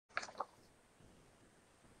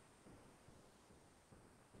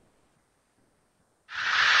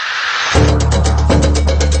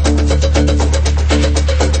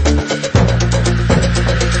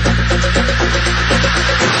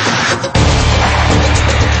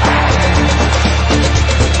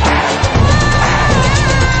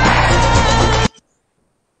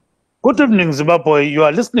Good evening, Zimbabwe. You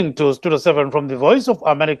are listening to Studio 7 from the Voice of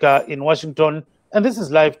America in Washington, and this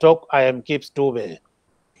is Live Talk. I am Kip Stube.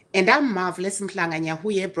 And I'm Marvelous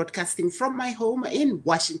Mklanganyahuye, broadcasting from my home in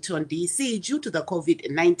Washington, D.C. due to the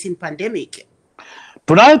COVID-19 pandemic.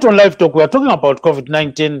 Tonight on Live Talk, we are talking about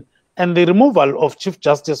COVID-19 and the removal of Chief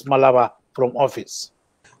Justice Malaba from office.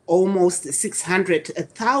 Almost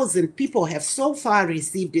 600,000 people have so far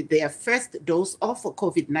received their first dose of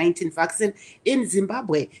COVID-19 vaccine in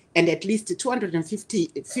Zimbabwe, and at least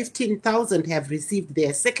 215,000 have received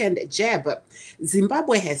their second jab.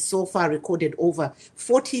 Zimbabwe has so far recorded over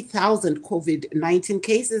 40,000 COVID-19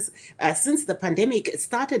 cases since the pandemic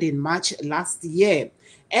started in March last year.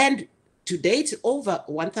 And to date, over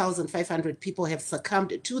 1,500 people have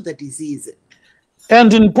succumbed to the disease.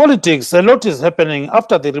 And in politics, a lot is happening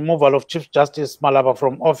after the removal of Chief Justice Malaba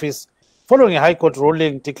from office, following a High Court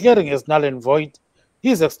ruling declaring as null and void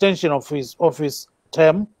his extension of his office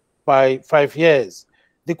term by 5 years.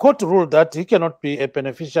 The court ruled that he cannot be a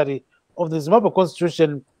beneficiary of the Zimbabwe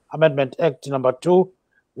Constitution Amendment Act number 2,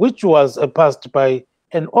 which was passed by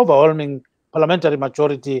an overwhelming parliamentary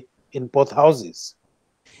majority in both houses.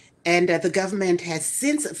 And the government has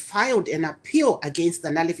since filed an appeal against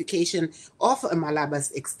the nullification of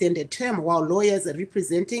Malaba's extended term, while lawyers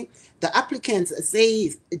representing the applicants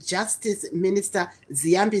say Justice Minister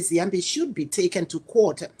Ziyambi should be taken to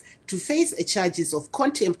court to face charges of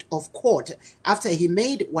contempt of court after he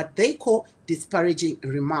made what they call disparaging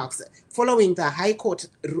remarks following the High Court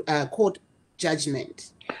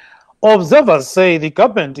judgment. Observers say the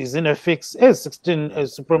government is in a fix as 16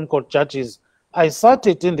 Supreme Court judges are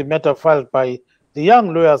cited in the matter filed by the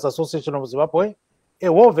Young Lawyers Association of Zimbabwe, a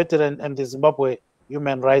war veteran, and the Zimbabwe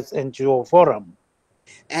Human Rights NGO Forum.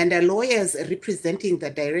 And lawyers representing the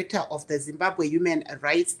director of the Zimbabwe Human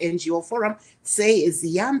Rights NGO Forum say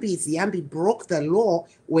Ziyambi broke the law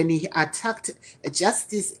when he attacked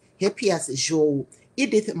Justice Happias Joe,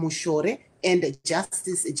 Edith Mushore, and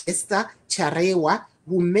Justice Jester Charewa,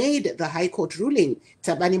 who made the High Court ruling.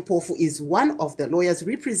 Tabani Mpofu is one of the lawyers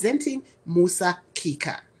representing Musa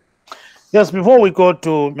Kika. Yes, before we go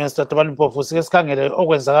to Mr. Tabani Mpofu, sikhangele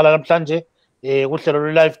okwenzakala namhlanje kuhlelo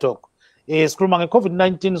lwe-Live Talk. Sikhuluma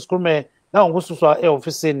nge-COVID-19, sikhulume nangokususwa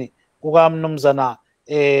e-ofisini kukamnumzana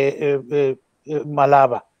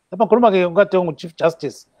Malaba. Lapha ngikhuluma-ke ngikade ungu-Chief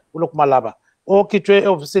Justice uLokhu Malaba okhitshwe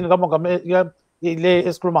e-ofisini kamongameli le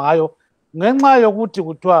esikhuluma ngayo ngenxa yokuthi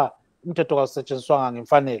kuthiwa umthetho kasetshenziswanga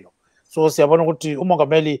ngemfanelo. So siyabona ukuthi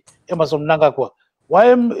umongameli Emmerson Mnangagwa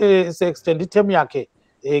wayese-extend iterm yakhe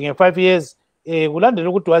nge-5 years kulandela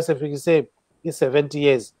ukuthi wayesefikise i-70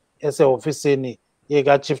 years ese-ofisini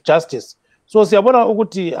ka-Chief Justice. So siyabona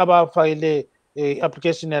ukuthi abafakile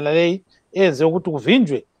application yaleyi enze ukuthi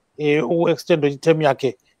kuvinjwe uku-extend iterm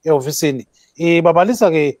yakhe e-ofisini.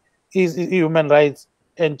 Babalisa-ke i-Human Rights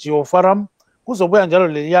NGO Forum, kuzobuya njalo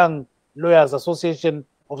le-Young Lawyers Association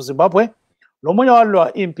of Zimbabwe. Lo munye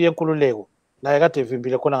walwa impi yenkululeko la kade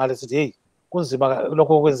evimbile khona ngale sithi hey kunzima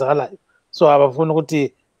lokho okwenzakalayo, so abafuna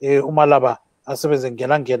ukuthi uMalaba asebenze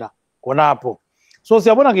ngena khonapho. So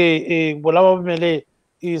siyabona ke bolaba bamele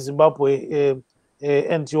iZimbabwe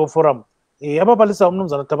NGO Forum ababalisa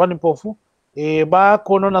umnumzana Tabani Mpofu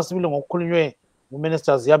bakhona nasibile ngokukhulunywe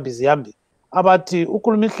nguMinister Ziyambi abathi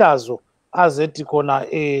ukhuluma ihlazo azethi khona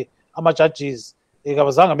ama-judges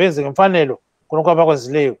kabazange benze ngemfanelo khonokho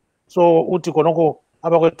abakwenzileyo. So uthi khonokho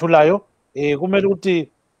abakwethulayo kumele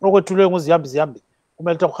ukuthi okwethulwe nguZiyambi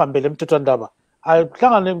kumele ukuthi akuhambele emthethwandaba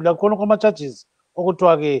ahlangane lakhonokho ama-judges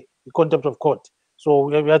okuthiwa-ke i-contempt of court. So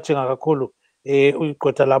uyathinga kakhulu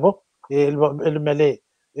igqwetha labo elimele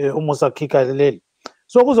uMusa Kika leli.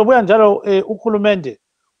 So kuzobuya njalo uhulumende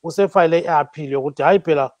usefayile i-appeal yokuthi hayi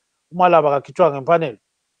phela uMalaba kakhitshwa ngemfanelo,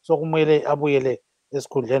 so kumele abuyele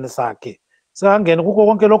esikhundleni sakhe. Singangena kukho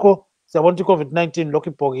konke lokho, siyabona ukuthi i-COVID-19 lokhu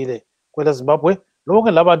ibhokile kwele Zimbabwe,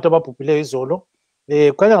 lonke labantu ababhubhileyo izolo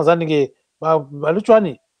kukhanya ngazani-ke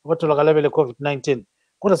balutshwane abatholakala bele COVID-19,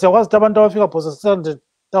 kodwa siyakwazi ukuthi abantu abafika phose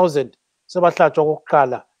 600,000 sebahlatshwa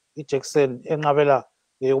kokuqala ijekiseni enqabela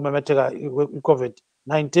ukumemetheka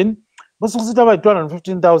i-COVID-19, bese kusithi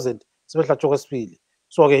abayi-215,000 sebehlatshwa kwesibili.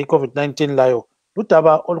 So-ke i-COVID-19 layo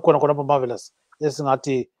ludaba olukhona khonapho Marvelous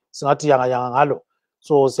esingathi yanga ngalo.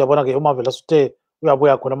 So siyabona-ke uMarvelous uthe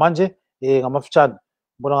uyabuya khona manje ngamafitshane,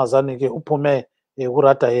 sibona ngazani-ke uphume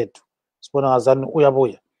kurada yethu, sibona ngazani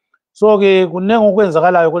uyabuya. So-ke kuningi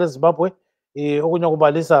okwenzakalayo kwele Zimbabwe, okunye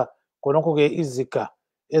kubalisa khonokho-ke iziga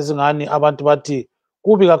ezingani abantu bathi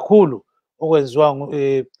kubi kakhulu okwenziwa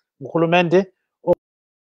nguhulumende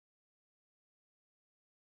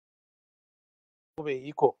kube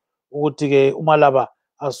yikho ukuthi-ke uMalaba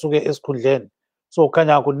asuke esikhundleni. so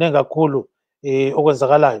kukhanya kuningi kakhulu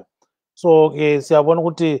okwenzakalayo. So ke siyabona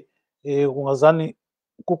ukuthi kungazani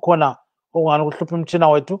kukhona okungani kuhlupha umtshina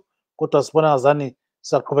wethu, kodwa sibona ngazani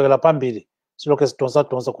siyaqhubekela phambili silokhu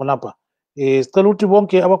sidonsa khonapha. Sicela ukuthi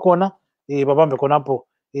bonke abakhona babambe khonapho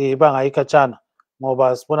bangayi khatshana,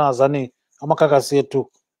 ngoba sibona ngazani amakakasi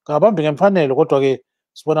ethu kabambi ngemfanelo, kodwa-ke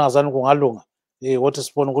sibona ngazani kungalunga ukuthi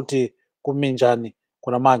sibone ukuthi kumi njani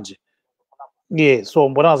khona manje. So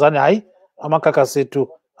ngibona ngazani hayi amakakasi ethu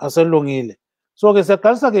aselungile. So-ke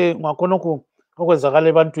siyaqalisa-ke ngakhonokhu okwenzakala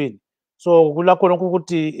ebantwini. So kula khonokhu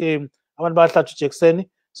ukuthi abantu bayahlatshwa ijekiseni.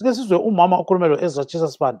 Sike sizwe umama okhulume lo-Ezra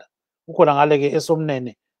Sibanda ukhona ngale-ke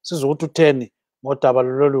esomnene, sizwe ukuthi utheni ngodaba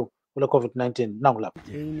lolu kule COVID-19. Nangu lapha.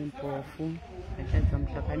 Jane Mpofu, ngahlatshwa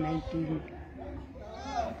mhla ka-19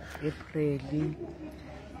 April,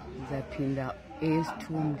 ngizaphinda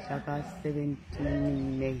S2 mhla ka-17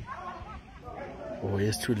 May.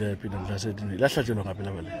 S2 laphinda mhla 17. Lahlatshelwa ngaphi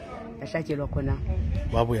lapha le? Lahlatshelwa khona.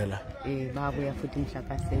 Babuya la? Babuya futhi mhla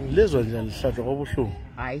ka-7. Lezwa njani lihlatshwa kwabuhlungu?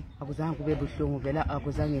 Hayi, akuzange kube buhlungu vela,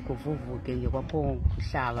 akuzange kuvuvuke nje kwapho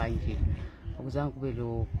kuhlaba nje. Akuzange kube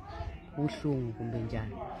lo buhlungu kumbe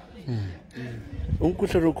njani.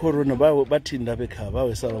 Umkhuhlane wecorona bathinda bekhaya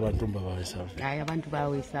bawesaba abantu bawesaba. Hayi, abantu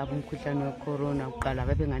bawesaba umkhuhlane wecorona uqala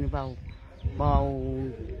babengani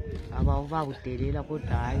bawudelela,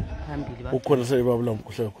 kodwa hayi phambili ukhona sebabula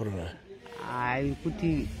umkhuhlane wecorona. Hayi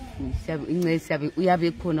ukuthi incesi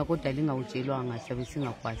uyabe khona kodwa lingawutshelwanga, siyabe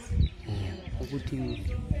singakwazi ukuthi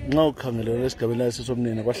nxa ukhangelele esigabeni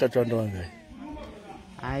esisomnene kwahlatshwa abantu abangaki.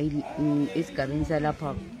 Hayi, esigabeni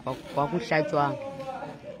salapha kwakuhlatshwa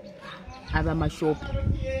abamashophu,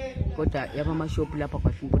 kodwa yabamashophu lapha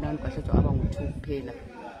kwasimbonani kwahlatshwa abangu-2 kuphela.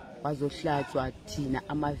 Kwazohlatshwa thina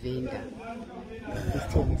amavenda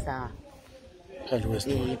esithengisa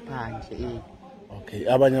phandle.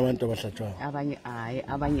 Okay, abanye abantu abahlatshwayo? Abanye hayi,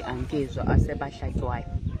 abanye angezwa asebahlatshwayo.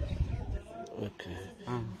 Okay.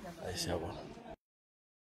 Ayisiyabona.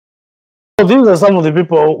 So these are some of the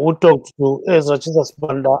people who talked to Ezra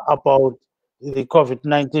Sibanda about the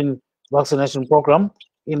COVID-19 vaccination program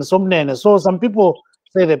in Somnene. So some people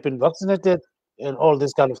say they've been vaccinated and all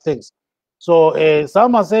these kind of things. So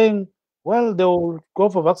some are saying, well, they will go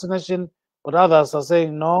for vaccination, but others are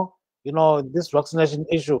saying, no, this vaccination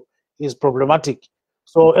issue is problematic.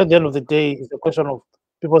 So at the end of the day, it's a question of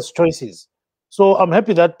people's choices. So I'm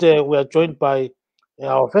happy that we are joined by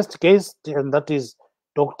our first guest, and that is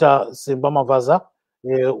Dr. Simbama Vaza,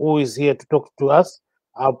 who is here to talk to us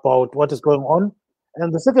about what is going on.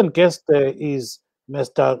 And the second guest is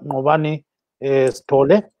Mr. Ngobani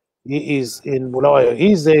Stole. He is in Bulawayo.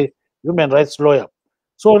 He is a human rights lawyer.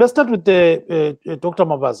 So let's start with Dr.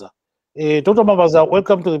 Mavaza. Dr. Mavaza,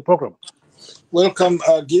 welcome to the program. Welcome,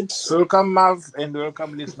 Gibbs. Welcome, Mav, and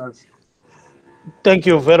welcome, listeners. Thank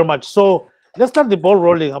you very much. So let's start the ball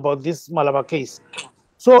rolling about this Malaba case.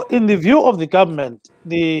 So in the view of the government,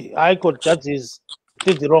 the High Court judges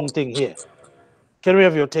did the wrong thing here. Can we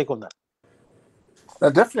have your take on that?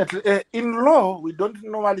 Definitely. In law, we don't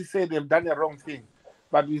normally say they've done a wrong thing,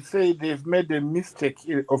 but we say they've made a mistake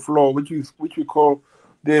of law, which we call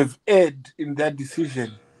they've erred in their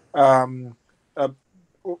decision on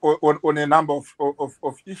a number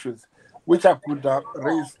of issues, which I could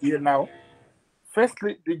raise here now.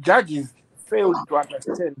 Firstly, the judges failed to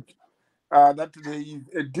understand that there is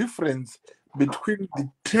a difference between the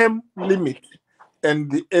term limit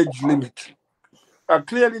and the age limit.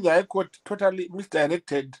 Clearly, the High Court totally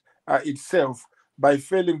misdirected itself by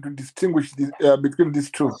failing to distinguish between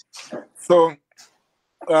these two. So,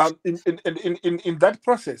 in that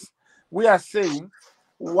process, we are saying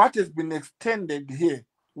what has been extended here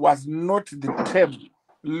was not the term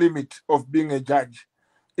limit of being a judge.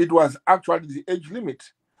 It was actually the age limit.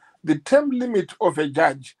 The term limit of a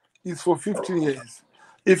judge is for 15 years.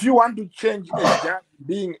 If you want to change a judge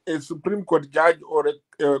being a Supreme Court judge or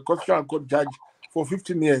a Constitutional Court judge for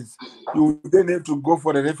 15 years, you then have to go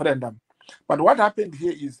for a referendum. But what happened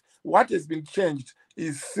here is what has been changed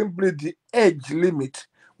is simply the age limit,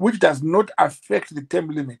 which does not affect the term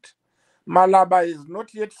limit. Malaba has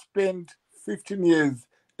not yet spent 15 years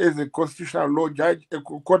as a constitutional law judge, a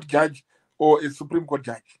court judge, or a Supreme Court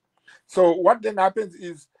judge. So what then happens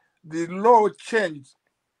is the law changed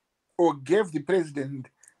or gave the president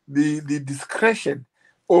the discretion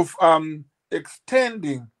of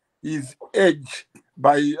extending his age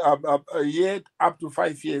by a year up to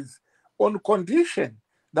 5 years on condition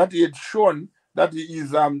that he had shown that he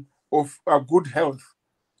is of good health.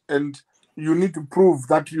 And you need to prove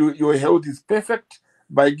that your health is perfect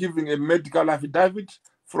by giving a medical affidavit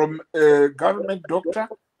from a government doctor,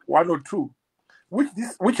 1 or 2,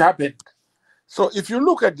 which happened. So if you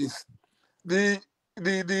look at this, the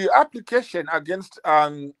application against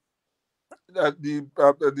the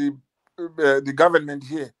government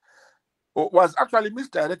here was actually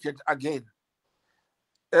misdirected again.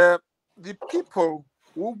 The people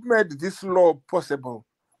who made this law possible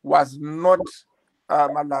was not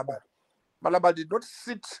Malaba. Malaba did not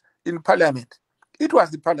sit in parliament. It was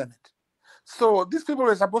the parliament. So these people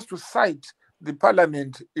were supposed to cite the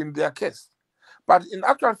parliament in their case. But in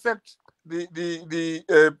actual fact,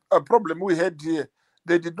 the problem we had here,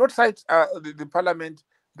 they did not cite the parliament.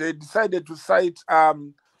 They decided to cite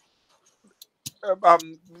the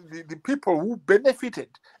people who benefited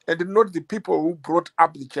and not the people who brought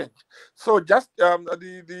up the change. So just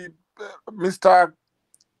the Mr.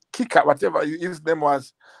 Kika, whatever his name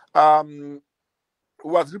was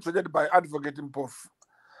represented by Advocate Impof,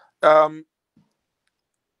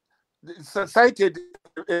 cited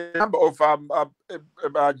a number of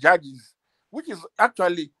judges, which is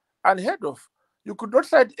actually unheard of. You could not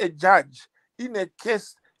cite a judge in a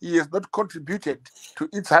case he has not contributed to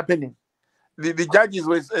its happening. The judges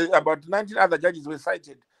were about 19 other judges were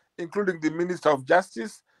cited, including the Minister of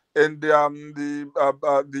Justice and the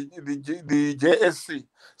JSC.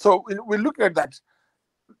 So we're looking at that.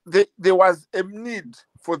 There was a need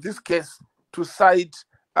for this case to cite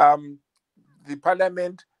the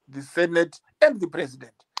Parliament, the Senate, and the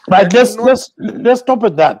President. Right. Let's stop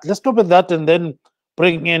at that. Let's stop at that, and then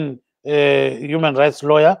bring in human rights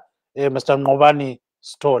lawyer, Mr. Ngobani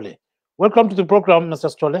Stole. Welcome to the program,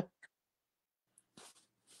 Mr. Stole.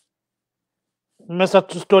 Mr.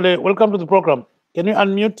 Stole, welcome to the program. Can you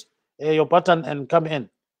unmute your button and come in?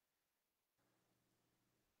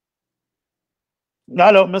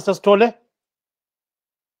 Hello, Mr. Stole.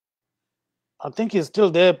 I think he's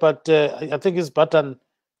still there, but I think his button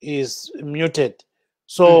is muted.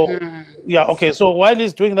 So, yeah, okay. So while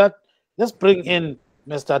he's doing that, let's bring in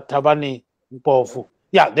Mr. Thabani Mpofu.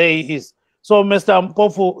 Yeah, there he is. So, Mr.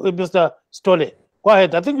 Mpofu, Mr. Stole, go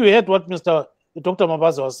ahead. I think you heard what Dr.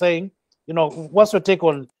 Mabaza was saying. You know, what's your take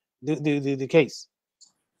on the case?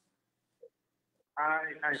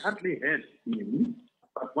 I hardly heard him,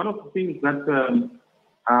 but one of the things that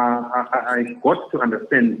I got to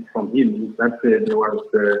understand from him is that there was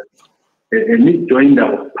a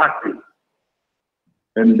misjoinder of parties,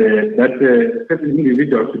 and that certain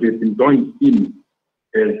individuals should have been joined in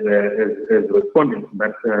as respondents to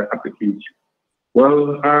that application.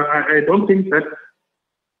 Well, I don't think that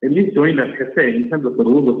a misjoinder per se, in terms of the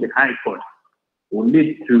rules of the High Court, will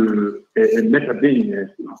lead to a matter being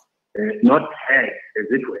not heard, as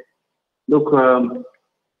it were. Look,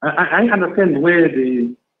 I understand where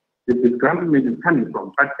the government is coming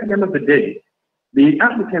from, but at the end of the day, the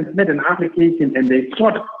applicants made an application and they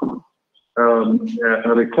sought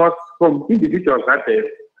a request from individuals that they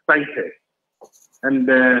cited. And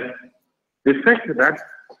the fact that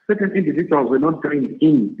certain individuals were not joined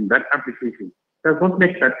in that application does not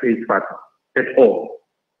make that case fatal at all.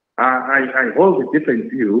 I hold a different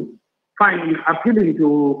view. Fine, appealing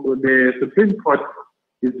to the Supreme Court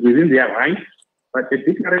is within their rights, but a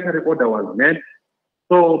declaratory order was made.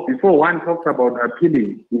 So before one talks about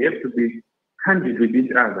appealing, we have to be candid with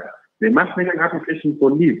each other. They must make an application for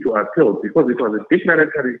leave to appeal because it was a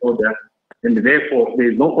declaratory order, and therefore there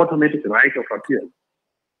is no automatic right of appeal.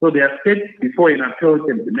 So they are set before an appeal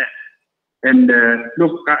can be made. And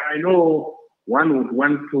look, I know one would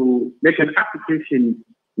want to make an application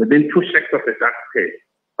within 2 checks of the tax case,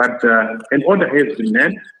 but an order has been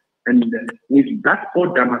made, and with that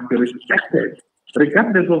order must be respected,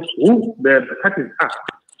 regardless of who the parties are.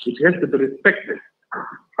 It has to be respected.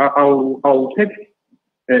 I'll take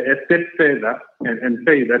a step further and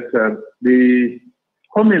say that the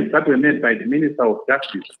comments that were made by the Minister of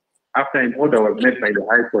Justice after an order was made by the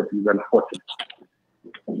High Court is unfortunate.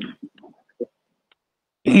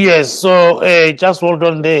 Yes, so just hold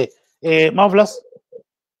on there. Marvelous.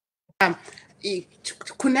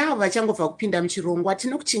 Kunavo vachangobva kupinda muchirongwa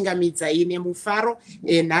tinokuchingamidzai nemufaro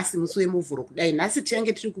nhasi musi wemuvhuro kudai. Nhasi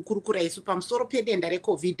tinenge tiri kukurukura isu pamusoro pedenda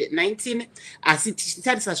reCovid-19, asi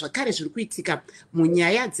tichitarisa zvakare zviri kuitika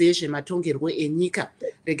munyaya dzezvematongerwo enyika.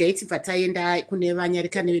 Regai tibva taenda kune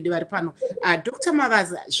vanyarikani vedu vari pano. Dr.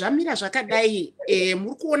 Mavaza, zvamira zvakadai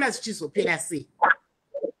muri kuona zvichizopera sei?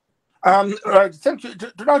 Right. Thank you.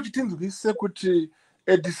 Today, tinzwise kuti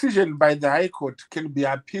a decision by the High Court can be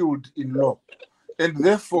appealed in law, and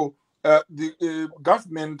therefore the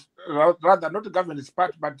government, rather not the government's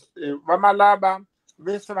part, but Vamalaba,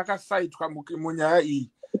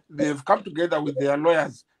 they've come together with their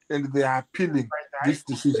lawyers and they are appealing this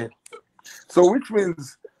decision. So, which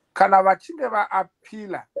means, can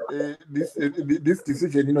appeal this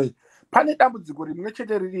decision? You know, pane dambudziko rimwe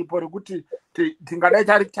chete riripo rekuti tingadai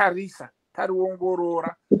taritarisa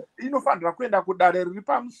tariongorora inofanira kuenda kudare riri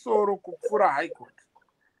pamusoro kupfuura high court.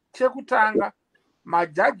 Chekutanga,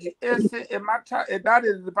 majaji ese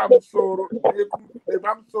edare riri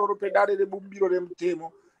pamusoro pedare rebumbiro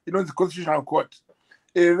remutemo inonzi constitutional court,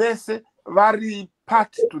 vese vari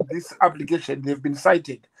part to this application, they've been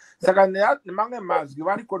cited. Saka nemamwe mazwi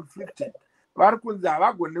vari conflicted, vari kunzi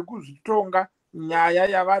havagone kuzvitonga nyaya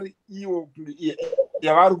yavari iwo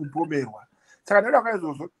yavari kupomerwa. Saka nekuda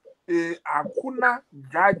kwaizvozvo hakuna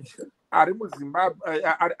jaji ari muZimbabwe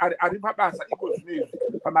ari pabasa iko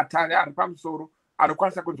zvinezvi pamatare ari pamusoro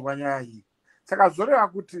anokwanisa kunzwa nyaya iyi. Saka zvoreva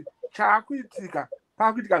kuti chaakuitika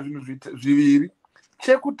pakuitika zvinhu zviviri.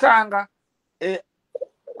 Chekutanga,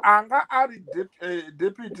 anga ari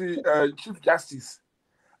deputy chief justice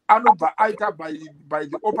anobva aita by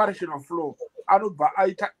the operation of law anobva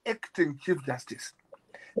aita acting chief justice.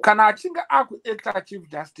 Kana achinge akuacta chief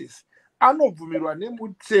justice anobvumirwa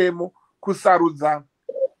nemutemo kusarudza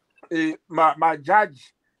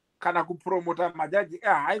majaji kana kupromota majaji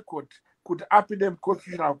ehigh court kuti apinde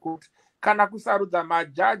muconstitutional court, kana kusarudza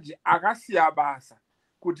majaji akasiya basa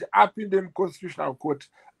kuti apinde muconstitutional court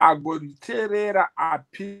agoteerera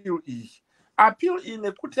appeal iyi. Appeal iyi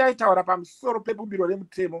nekuti yaitaura pamusoro pebumbiro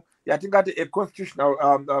remutemo yatingati a constitutional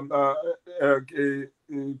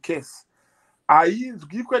case,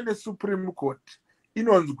 hainzwikwe nesupreme court,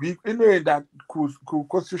 inoenda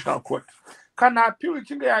kuconstitutional court. Kana appeal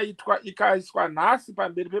ichinge yaitwa ikaiswa nhasi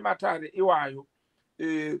pamberi pematare iwayo,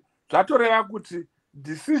 zvatoreva kuti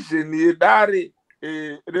decision yedare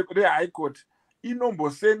rehigh court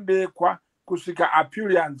inombosendekwa kusvika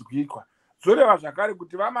appeal yanzwikwa. Zoreva zvakare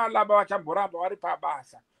kuti vamalaba vachamboramba vari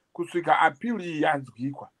pabasa kusvika appeal iyi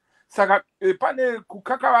yanzwikwa. Saka pane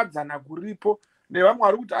kukakavadzana kuripo nevamwe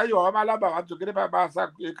vari kuti aiwa vamalaba vadzokere pabasa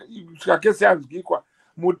kusvika kesi yanzwikwa.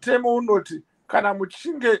 Mutemo unoti kana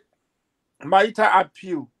muchinge maita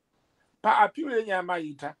appeal, paappeal yenyaya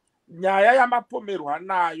maita, nyaya yamapomerwa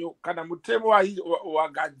nayo kana mutemo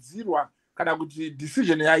wagadzirwa kana kuti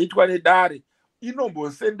decision yaitwa nedare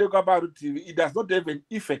inombosendekwa parutivi. It does not have an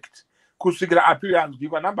effect kusvikira appeal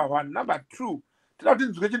yanzwikwa, number one. Number two, tinoda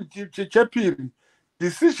kuti nzwike chinhu chepiri,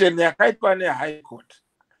 decision yakaitwa nehigh court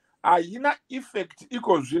haina effect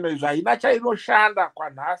iko zvino izvo, haina chainoshanda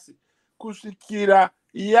kwanhasi kusvikira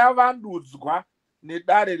yavandudzwa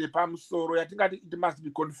nedare repamusoro yatingati it must be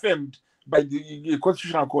confirmed by the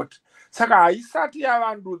constitutional court. Saka haisati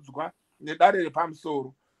yavandudzwa nedare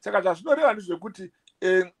repamusoro. Saka zvazvinoreva ndezvekuti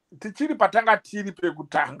tichiri patanga tiri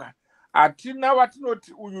pekutanga, hatina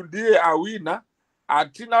watinoti uyu ndiye awina,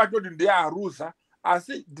 hatina watinoti ndiye aruza,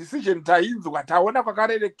 asi decision tainzwa, taona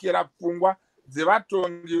kwakarerekera pfungwa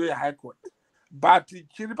dzevatongi vehigh court. But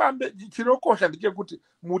chinokosha ndechekuti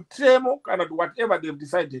mutemo kana kuti whatever they've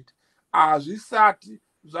decided hazvisati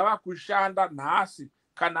zvava kushanda nhasi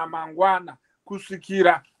kana mangwana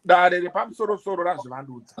kusvikira dare repamusoro-soro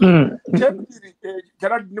razvivandudza. Chepiri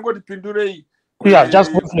chakati ndingoti pindurei. Yeah,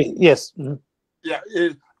 just briefly, yes.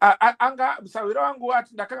 Anga musawira wangu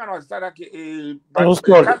ati ndakanganwa zita rake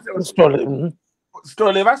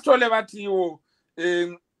Stole vastole vatiwo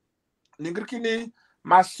ningirikini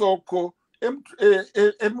masoko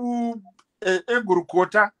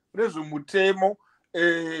egurukota rezvemutemo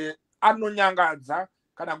anonyangadza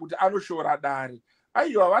kana kuti anoshora dare.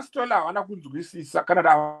 Aiwa vasitola havana kunzwisisa kana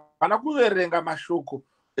havana kuverenga mashoko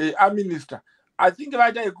aminister. I think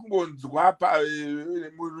vaita ekungonzwa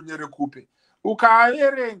murunyerekupe.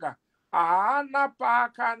 Ukaaverenga haana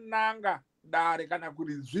paakananga dare kana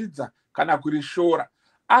kurizvidza kana kurishora.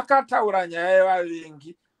 Akataura nyaya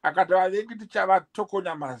yevavengi, akati vavengi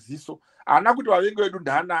tichavatokonya maziso. Haana kuti vavengi vedu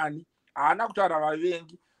ndanani, haana kutaura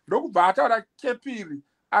vavengi. Ndokubva ataura chepiri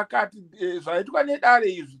akati zvaitwa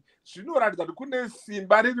nedare izvi zvinoratidza kuti kune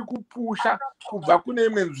simba riri kupusha kubva kune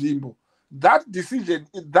imwe nzvimbo. That decision,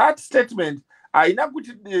 that statement, haina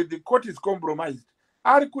kuti the court is compromised.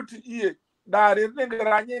 Ari kuti iye dare rinenge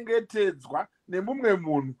ranyengetedzwa nemumwe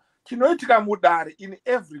munhu. Chinoitika mudare in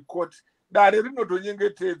every court, dare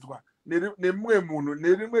rinotonyengetedzwa nemumwe munhu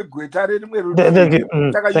nerimwe gweta rerimwe rutivi.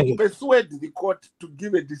 Saka you persuade the court to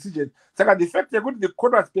give a decision. Saka the fact that the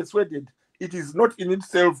court was persuaded, it is not in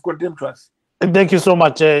itself contemptuous. Thank you so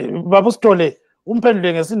much. Babu Stole,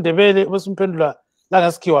 umphendule ngesindebele bese umphendula la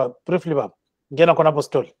ngasikhiwa briefly baba. Ngena khona Babu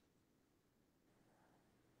Stole.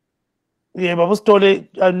 Yeah, Babu Stole,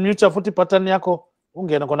 unmute futhi button yakho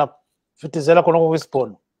ungena khona fitizela khona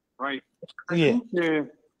kwisibhono. Right. Yeah.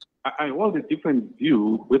 I hold a different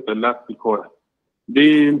view with the last recorder.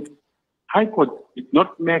 The High Court did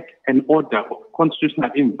not make an order of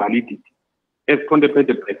constitutional invalidity. as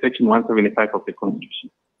contemplated by Section 175 of the Constitution.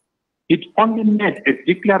 It only made a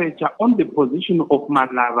declaration on the position of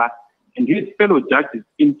Malava and his fellow judges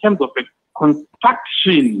in terms of a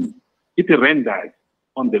construction it rendered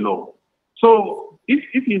on the law. So if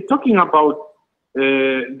he's talking about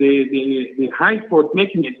the High Court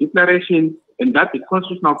making a declaration and that the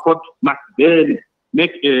Constitutional Court must then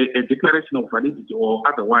make a declaration of validity or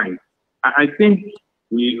otherwise, I think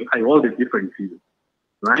I hold a different view,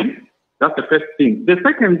 right? That's the first thing. The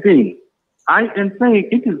second thing, I am saying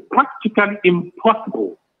it is practically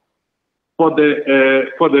impossible for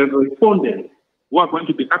the respondents who are going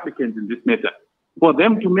to be applicants in this matter, for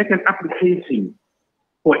them to make an application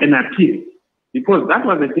for an appeal, because that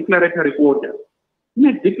was a declaratory order. In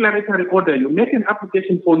a declaratory order, you make an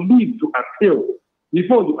application for leave to appeal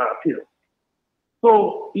before you appeal.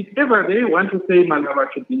 So if ever they want to say Malava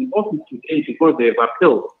should be in office today because they have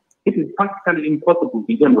appealed, it is practically impossible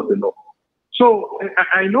in terms of the law. So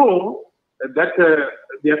I know that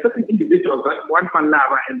there are certain individuals that want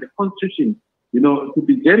Malava and the Constitution, to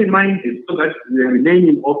be very minded so that they remain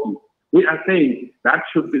in office. We are saying that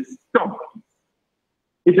should be stopped.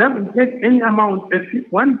 It doesn't take any amount. At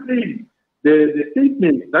least one thing, the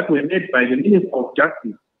statements that were made by the Minister of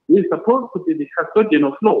Justice, who is supposed to be the custodian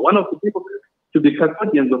of law, one of the people to be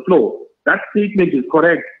custodians of law, that statement is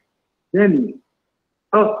correct. Then,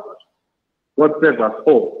 what says us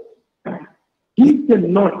all? He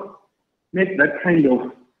cannot make that kind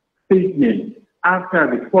of statement after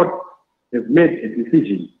the court has made a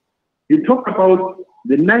decision. You talk about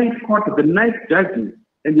the ninth court, the ninth judges,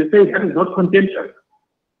 and you say that is not contentious.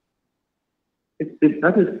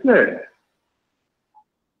 That is clear.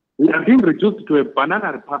 We are being reduced to a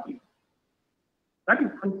banana republic. That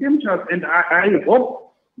is contemptuous, and I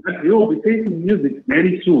hope that you will be facing music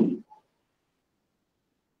very soon.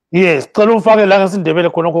 Yes, cela ufake la ngesindebele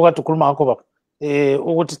khonokho kade ukhuluma ngakho baba.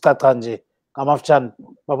 Ukuthi caca nje ngamafutshane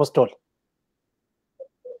baba Sithole.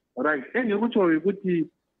 Right, engikutsho ukuthi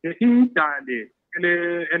idale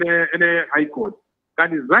ele High Court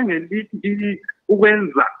kanti zange lithi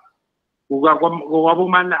ukwenza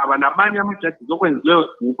kwabomalaba namanye amajaji zokwenziwe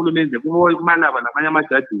nguhulumende kubomalaba namanye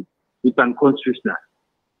amajaji is unconstitutional.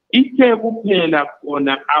 Ithe kuphela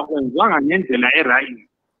khona akwenzwanga ngendlela right.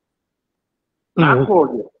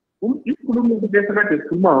 Ngakho-ke isikhulumo bese kade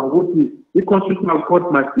sikhuluma ukuthi i-Constitutional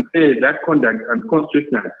Court must declare that conduct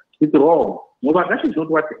unconstitutional. It's wrong. Ngoba that is not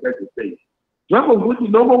what the judge is saying. Ngakho ukuthi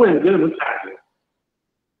lokho kwenziwe nohlalo.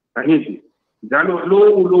 Angithi njalo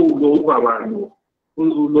lo ubaba lo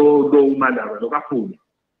umalaba lo kaFuna.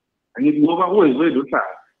 Angithi ngoba kwenziwe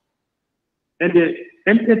nohlalo. And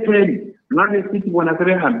emthethweni ngabe sithi bona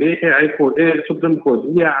sebehambe e-High Court, e-Supreme Court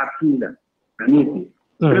uya-aphila. Angithi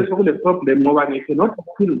so kule problem ngoba they cannot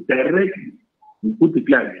appeal directly with the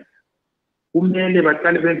client. Kumele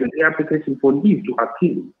baqale benze i-application for leave to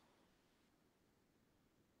appeal.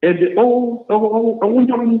 And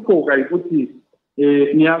okunye okumqoka ukuthi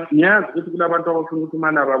niyazi ukuthi kulabantu abafuna ukuthi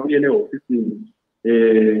Malava abuyele e-ofisini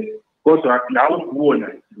kodwa la ubona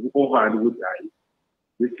u-overall ukuthi hayi,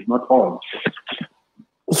 this is not all.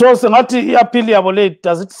 So sengathi i-appeal yabo le,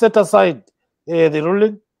 does it set aside the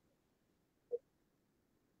ruling?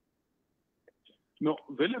 No,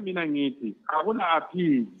 vele mina ngithi akuna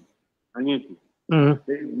appeal. Angithi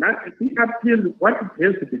appeal, what it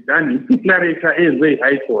has to be done is declaration as a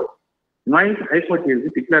High Court. Why High Court is a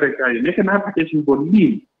declaration? You make an application for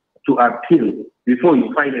leave to appeal before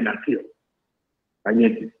you file an appeal.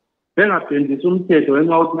 Angithi bengaphendisa umthetho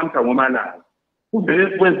wenxa uthi namhla ngomalanga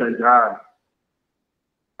uvele kwenza njalo.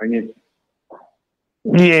 Angithi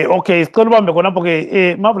Yeah, okay.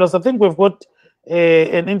 Marvelous. I think we've got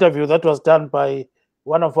an interview that was done by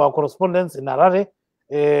one of our correspondents in Harare.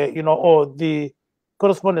 The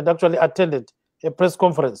correspondent actually attended a press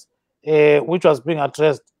conference which was being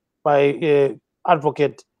addressed by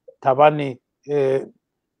Advocate Tabani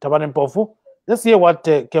Mpofu. Let's hear what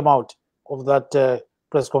came out of that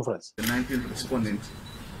press conference. The 19th respondent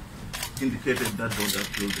indicated that they would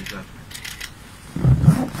appeal the judgment.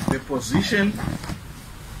 The position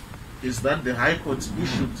is that the High Court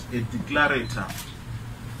issued a declarator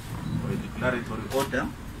or a declaratory order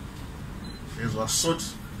as was sought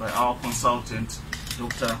by our consultant,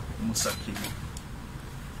 Dr. Musaki.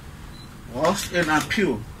 Whilst an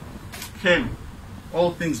appeal can,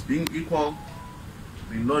 all things being equal,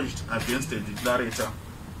 be lodged against a declarator,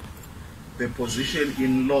 the position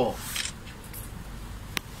in law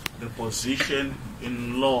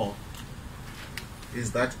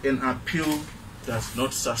is that an appeal does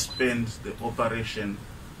not suspend the operation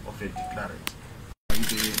of a declarator.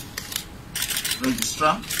 The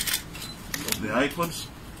registrar of the High Court,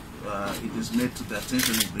 it is made to the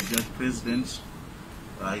attention of the Judge President.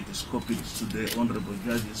 It is copied to the honorable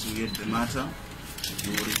judges who heard the matter.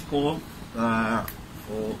 You will recall,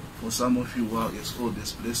 for some of you who are all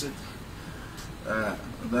displaced,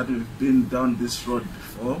 that we've been down this road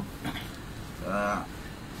before.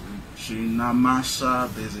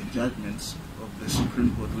 Chinamasa, there's a judgment of the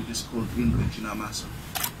Supreme Court which is called Ingrid Chinamasa,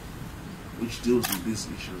 which deals with these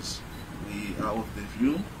issues. We are of the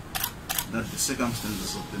view that the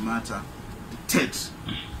circumstances of the matter dictate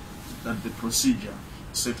that the procedure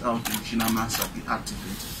set out in Chinamasa be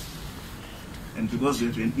activated. And because we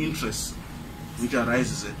have an interest which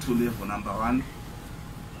arises at two levels: number one,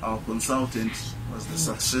 our consultant was the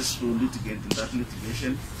successful litigant in that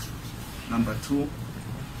litigation. Number two,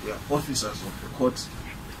 we are officers of the court.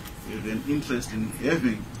 We have an interest in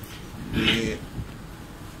having the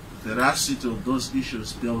veracity of those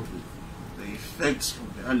issues dealt with, the effects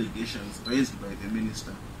of the allegations raised by the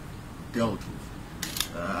minister dealt with.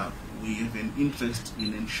 We have an interest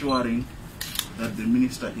in ensuring that the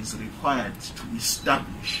minister is required to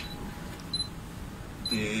establish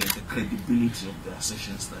the credibility of the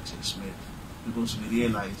assertions that he has made, because we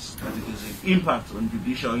realize that it has an impact on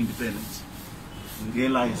judicial independence. We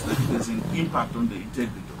realize that it has an impact on the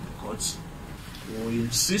integrity of the courts. We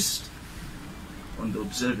insist on the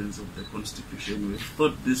observance of the Constitution. We've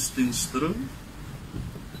thought these things through.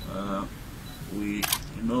 We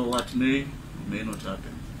know what may not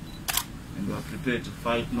happen. And we are prepared to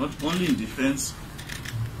fight not only in defense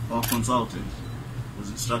of our consultant who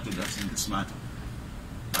has instructed us in this matter,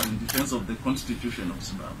 but in defense of the Constitution of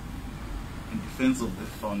Zimbabwe, in defense of the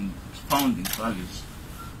founding values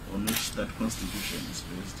on which that Constitution is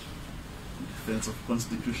based, in defense of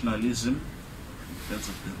constitutionalism, in defense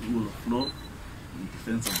of the rule of law, in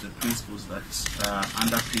defense of the principles that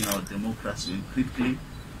underpin our democracy, and critically,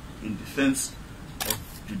 in defense of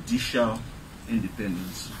judicial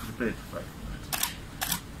independence. Prepared to fight for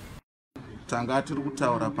that. Tanga tiri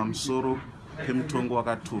kutaura pamusoro pemutongo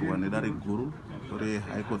wakaturwa nedare guru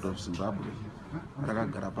High Court of Zimbabwe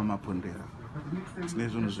rakagara pamapondera. Tine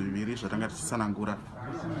zvinhu zviviri zvatanga tichitsanangura.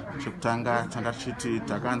 Chekutanga tanga tichiti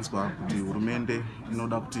takanzwa kuti hurumende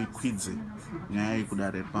inoda kuti ikwidze nyaya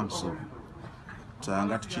yekudare repamusoro.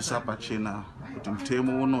 Tanga tichisa pachena kuti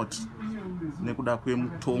mutemo unoti nekuda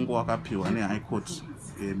kwemutongo wakapiwa neHigh Court,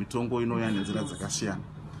 mitongo inouya nenzira dzakasiyana.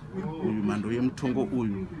 Uyu mhando yemutongo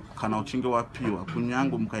uyu kana uchinge wapiwa,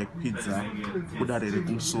 kunyange mukaikwidza kudare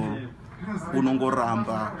rekumusoro,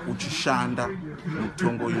 unongoramba uchishanda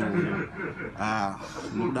mutongo iwoyo.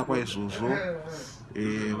 Nokuda kwaizvozvo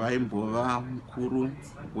vaimbova mukuru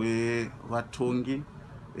wevatongi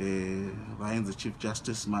vainzi Chief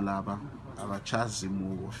Justice Malava avachazi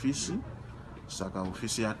muhofisi, saka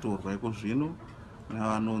hofisi yatorwa iko zvino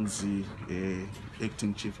navanonzi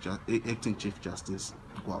acting Chief Justice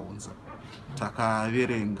Kwaunza.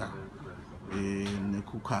 Takaverenga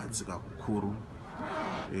nekukadzika kukuru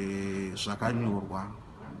zvakanyorwa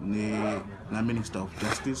na Minister of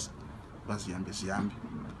Justice vaZiyambi.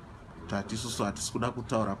 Tatisusu hatisi kuda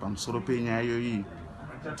kutaura pamusoro penyaya iyoyi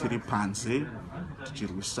tiri panze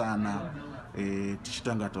tichirwisana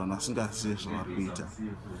tichitanga taona vasingazive zvavari kuita,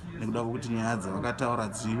 nekuda kwokuti nyaya dzavakataura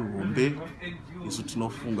dzihombe, isu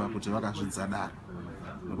tinofunga kuti vakazvidza dare.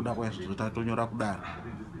 Nekuda kwaizvozvo tatonyora kudare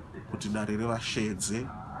kuti dare revashedze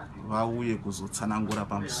vauye kuzotsanangura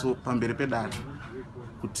pamberi pedare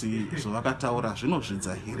kuti zvavakataura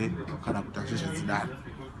zvinozvidza here kana kuti hazvizvidzi dare.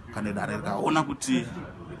 Kana dare rikaona kuti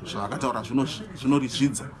zvavakataura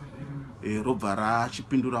zvinorizvidza, robva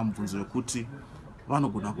rachipindura mubvunzo wekuti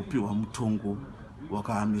vanogona kupiwa mutongo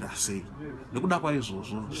wakamira sei. Nekuda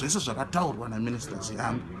kwaizvozvo zvese zvakataurwa naMinista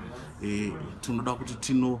Ziyambi tinoda kuti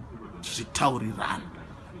tinozvitaurirana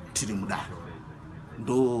tiri mudare.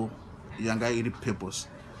 Ndo yanga iri purpose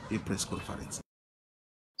yepress conference.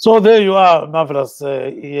 So there you are, marvelous.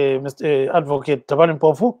 Mr. Advocate Tabani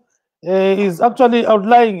Mpofu is actually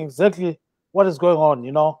outlining exactly what is going on,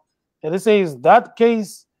 you know. And he says that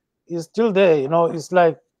case is still there, you know. It's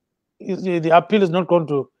like the appeal is not going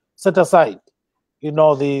to set aside, you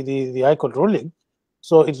know, the High Court ruling.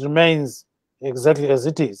 So it remains exactly as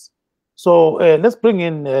it is. So let's bring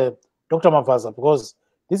in Dr. Mavaza, because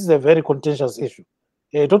this is a very contentious issue.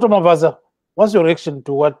 Dr. Mavaza, what's your reaction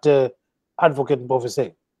to what Advocate Mpofu is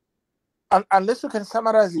saying? Unless you can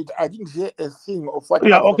summarize it, I didn't hear a thing of what.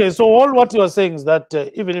 Yeah, okay. So all what you are saying is that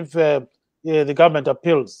even if the government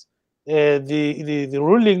appeals, the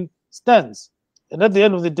ruling stands, and at the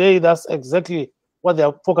end of the day, that's exactly what they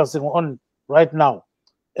are focusing on right now.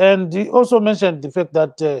 And he also mentioned the fact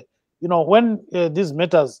that you know, when these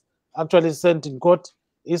matters actually sent in court,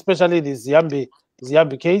 especially the Ziyambi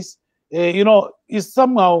Ziyambi case, is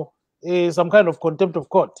somehow some kind of contempt of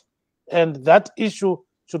court, and that issue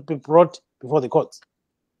should be brought before the courts.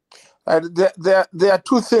 There are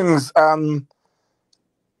two things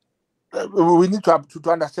we need to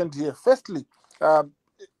understand here. Firstly,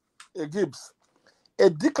 Gibbs, a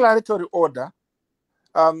declaratory order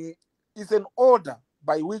is an order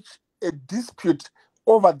by which a dispute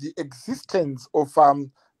over the existence of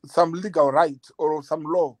some legal right or some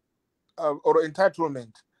law or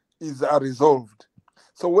entitlement is resolved.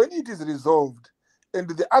 So when it is resolved and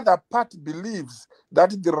the other part believes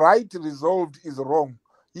that the right resolved is wrong,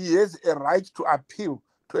 he has a right to appeal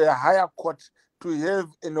to a higher court to have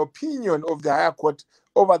an opinion of the higher court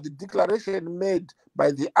over the declaration made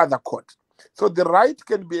by the other court. So the right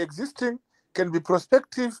can be existing, can be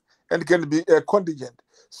prospective, and can be contingent.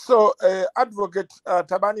 So Advocate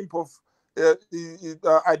Thabani Mpofu,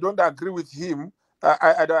 I don't agree with him.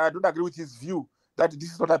 I don't agree with his view that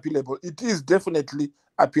this is not appealable. It is definitely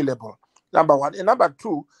appealable. Number one. And number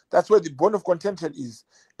two, that's where the bone of contention is.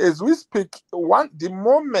 As we speak, the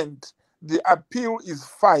moment the appeal is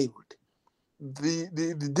filed,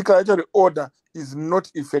 the declaratory order is not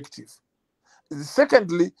effective.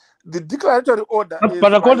 Secondly, the declaratory order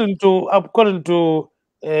but according to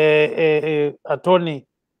attorney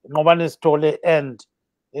Ngobane Stole and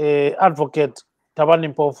advocate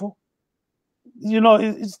Thabani Mpofu,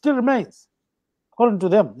 it still remains according to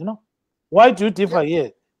them. Why do you differ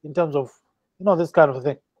here in terms of this kind of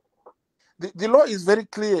thing? The law is very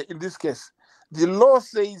clear in this case. The law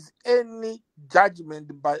says any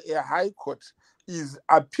judgment by a high court is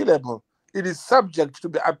appealable. It is subject to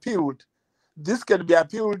be appealed. This can be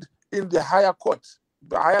appealed in the higher court,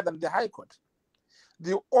 higher than the high court.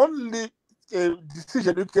 The only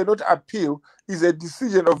decision you cannot appeal is a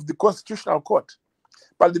decision of the constitutional court.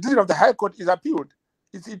 But the decision of the high court is appealed.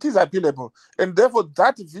 It is appealable. And therefore,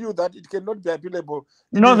 that view that it cannot be appealable.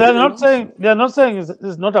 No, they're not saying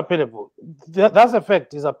it's not appealable. That's a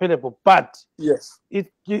fact, is appealable. But yes,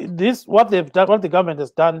 what they've done, what the government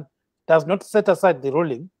has done, does not set aside the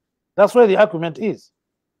ruling. That's where the argument is.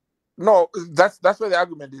 No, that's where the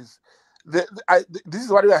argument is. This is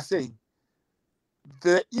what we are saying.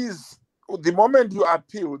 There is, the moment you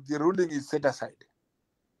appeal, the ruling is set aside.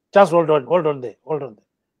 Just hold on there.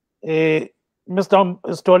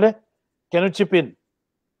 Mr. Stole, can you chip in?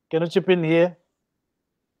 Can you chip in here?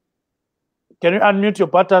 Can you unmute your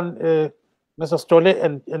button, Mr. Stole,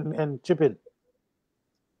 and chip in?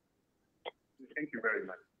 Thank you very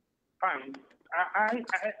much. I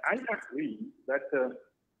agree that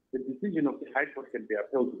the decision of the High Court can be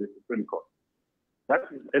appealed to the Supreme Court. That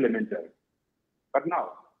is elementary. But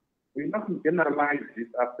now, we mustn't generalize this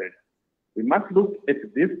aspect. We must look at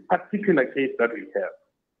this particular case that we have.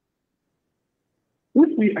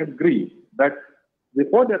 If we agree that the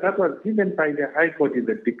order that was given by the High Court is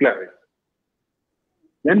a declaration,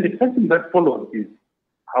 then the question that follows is,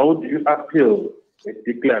 how do you appeal a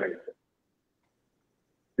declaration?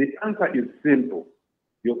 The answer is simple.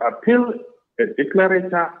 You appeal a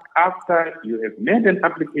declaration after you have made an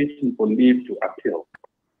application for leave to appeal.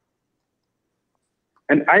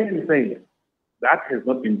 And I am saying that has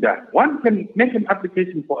not been done. One can make an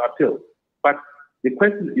application for appeal, but the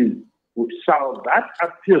question is, shall that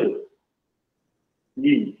appeal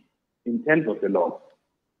be in terms of the law?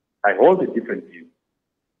 I hold a different view.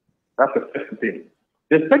 That's the first thing.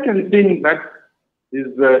 The second thing that is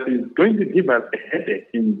going to give us a headache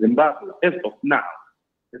in Zimbabwe as of now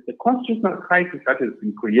is the constitutional crisis that has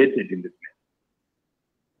been created in this country.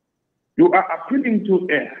 You are appealing to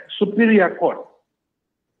a superior court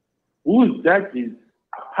whose judges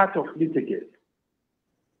are part of litigants.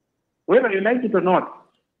 Whether you like it or not,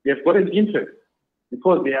 they have got an interest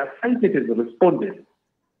because they are cited as respondents.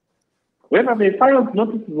 Whether they filed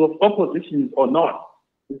notices of opposition or not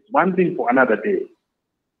is one thing for another day.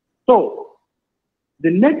 So, the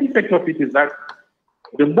net effect of it is that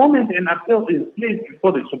the moment an appeal is placed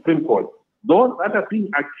before the Supreme Court, those that are being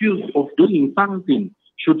accused of doing something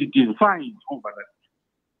should be fined over that.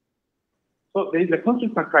 So there is a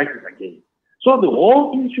constitutional crisis again. So the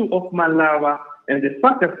whole issue of Malava and the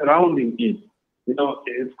factors surrounding it,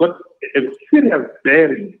 it's got a serious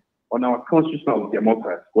bearing on our constitutional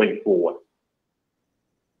democracy going forward.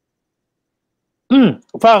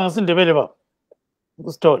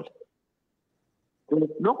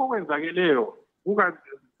 Lokho kwenzakeleyo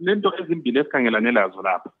lento ezimbili esikhangelane lazo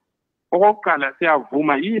lapha. Okokuqala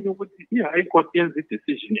siyavuma yini ukuthi i-High Court yenza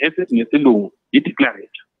i-decision esithi ngesilungu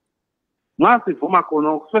i-declaration. Nxa sivuma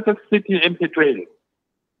khona kusese sithi emthethweni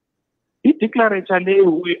i-declaration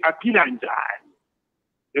leyo uyi-aphila njani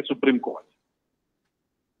e-Supreme Court?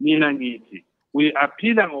 Mina ngithi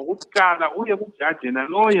uyaphila ngokuqala uye kujaji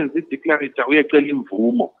nalo yenza ideclarator uyecela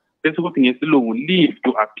imvumo bese kuthi ngesilungu leave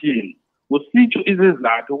to appeal usitsho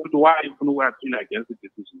izizathu ukuthi why ufuna ukuappeal against the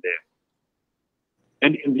decision there.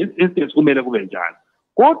 And in this instance kumele kube njalo.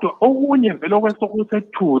 Kodwa okunye vele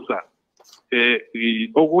okwesokusethusa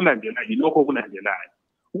okulandela yilokho okulandelayo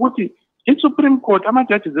ukuthi i-Supreme Court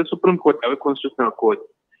ama-judges e-Supreme Court awe-Constitutional Court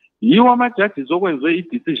yiwo ama-judges okwenziwe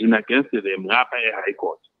i-decision against them ngapha e-High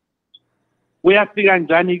Court. Uyafika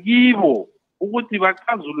njani kibo ukuthi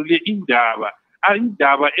bachazulule indaba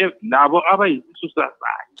labo abayisisusa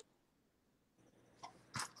sayo.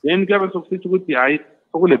 Then kuyabe sokusithi ukuthi hayi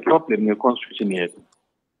okule problem nge-constitution yethu.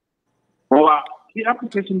 Ngoba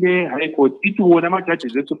i-application le-High Court ithi wona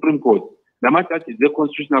ama-judges e-Supreme Court nama-judges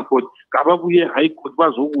e-Constitutional Court kababuye e-High Court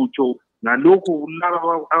bazokutsho nalokhu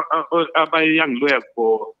laba aba-young lawyers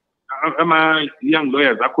ama-young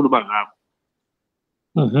lawyers akhuluma ngakho.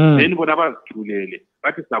 Then bona bazijulele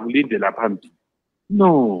bathi sakulindela phambili.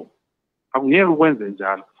 No, akungeke ukwenze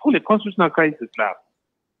njalo. Kule constitutional crisis lapho.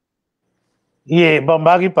 Yeah,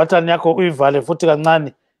 bambaki button yakho uyivale futhi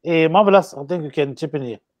kancane. Marvelous, I think you can chip in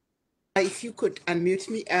here. If you could unmute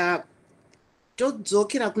me.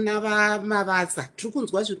 Todzokera kuna mavaza tiri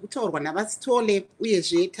kunzwa zviri kutaurwa navasitole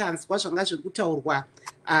uyezve tanzwa zvanga zviri kutaurwa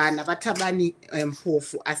navatabani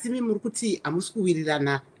mpofu asi imi muri kuti hamusi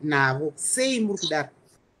kuwirirana navo sei muri kudaro?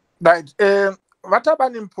 Right.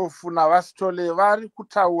 Vatabani mpofu navasitole vari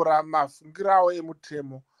kutaura mafungiro avo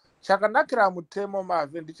emutemo. Chakanakira mutemo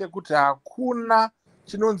mavhe ndechekuti hakuna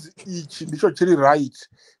chinonzi ichi ndicho chiri right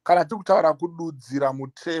kana tiri kutaura kududzira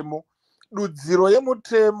mutemo. Dudziro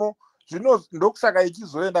yemutemo zvino ndokusaka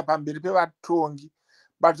ichizoenda pamberi pevatongi,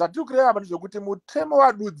 but zvatiri kureva ndezvekuti mutemo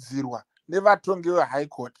wadudzirwa nevatongi veHigh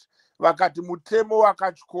Court vakati mutemo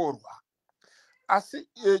wakatyorwa. Asi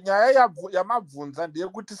nyaya yamabvunza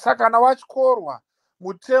ndeyekuti sakana watyorwa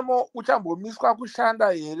mutemo uchambomiswa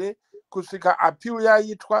kushanda here kusvika appeal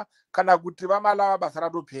yaitwa kana kuti vamalava basa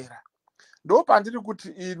ratopera. Ndo pandiri kuti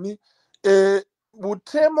ini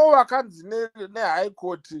mutemo wakanzi neHigh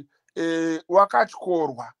Court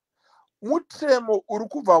wakatyorwa mutemo uri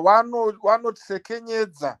kubva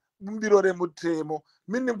wanotekenyedza bumbiro remutemo,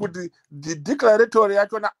 meaning kuti the declaratory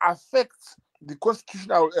yachona affects the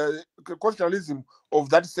constitutionalism of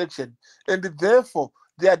that section, and therefore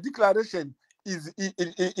their declaration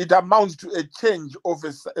it amounts to a change of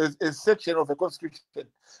a section of a constitution,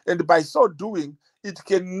 and by so doing it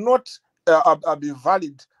cannot be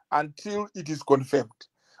valid until it is confirmed,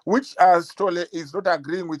 which Stolle is not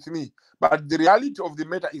agreeing with me, but the reality of the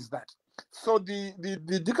matter is that. So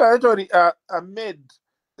the declaratory made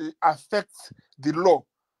affects the law,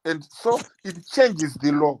 and so it changes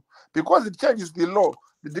the law. Because it changes the law,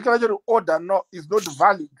 the declaratory order is not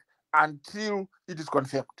valid until it is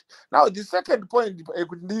confirmed. Now the second point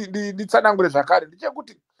nditsanangure zvakare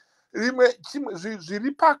ndechekuti rimwe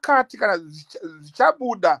zviri pakati kana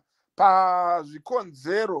zvichabuda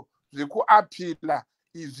pazvikonzero zvekuapila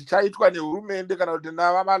zvichaitwa nehurumende kana kuti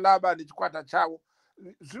navamalaba nechikwata chavo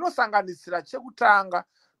zvinosanganisira chekutanga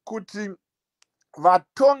kuti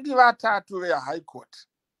vatongi vatatu veHigh Court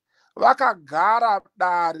vakagara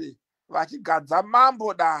dare vachigadza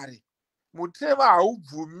mambo dare. Mutemo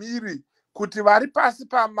haubvumiri kuti vari pasi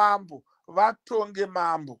pamambo vatonge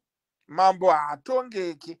mambo. Mambo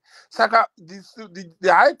haatongeki. Saka the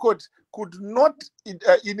High Court could not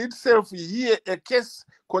in itself hear a case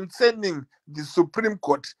concerning the Supreme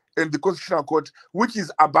Court and the Constitutional Court, which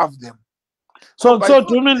is above them. So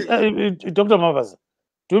do you mean, Dr. Mavaza,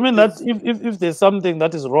 do you mean that if there's something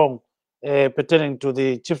that is wrong pertaining to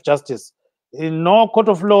the Chief Justice, no court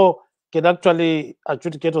of law can actually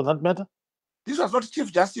adjudicate on that matter? This was not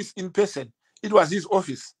Chief Justice in person. It was his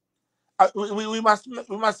office. We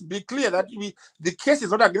must be clear that the case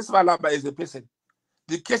is not against Malaba as a person.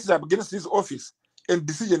 The case is against his office and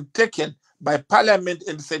decision taken by Parliament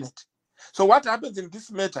and Senate. So what happens in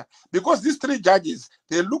this matter? Because these three judges,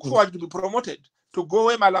 they look forward to be promoted to go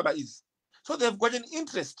where Malaba is. So they've got an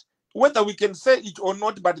interest, whether we can say it or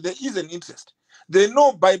not, but there is an interest. They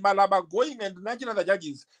know by Malaba going and 19 other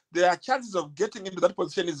judges, their chances of getting into that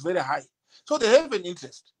position is very high. So they have an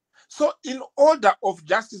interest. So in order of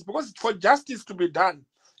justice, because for justice to be done,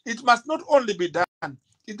 it must not only be done,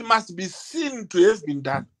 it must be seen to have been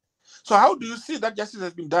done. So how do you see that justice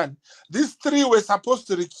has been done? These three were supposed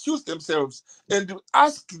to recuse themselves and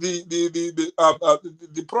ask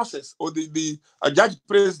the process or the judge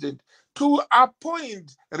president to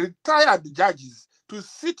appoint retired judges to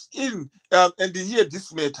sit in and hear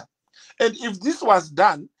this matter. And if this was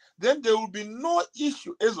done, then there will be no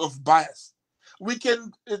issue as of bias. We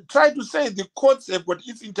can try to say the courts have got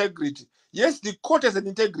its integrity. Yes, the court has an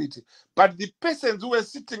integrity, but the persons who are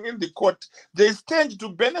sitting in the court, they stand to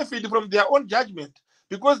benefit from their own judgment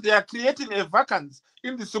because they are creating a vacance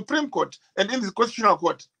in the Supreme Court and in the Constitutional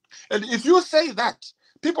Court. And if you say that,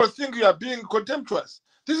 people think you are being contemptuous.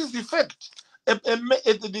 This is the fact.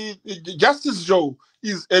 The Justice Joe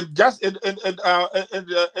is Justice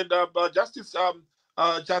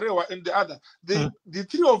Charewa and the other. The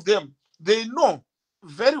three of them, they know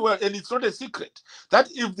very well, and it's not a secret, that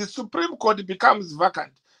if the Supreme Court becomes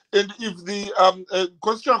vacant and if the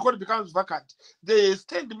Constitutional Court becomes vacant, they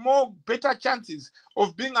stand more better chances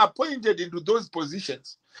of being appointed into those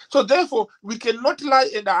positions. So therefore, we cannot lie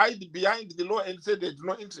and hide behind the law and say there's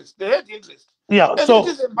no interest. They had interest. Yeah, And so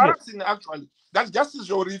it is embarrassing, actually, that Justice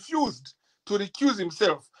Joe refused to recuse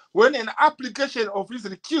himself when an application of his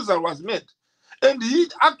recusal was made. And he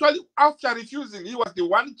actually, after refusing, he was the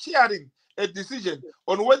one cheering a decision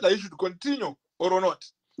on whether he should continue or not.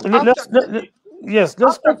 After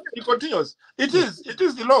he continues, it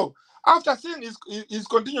is the law. After saying he's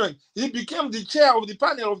continuing, he became the chair of the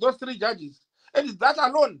panel of those three judges. And that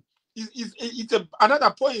alone it's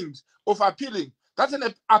another point of appealing. That's an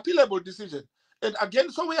appealable decision. And again,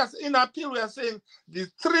 so we are in appeal, we are saying the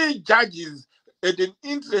three judges had an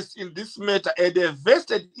interest in this matter, had a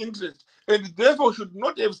vested interest, and therefore should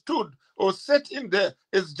not have stood or sat in there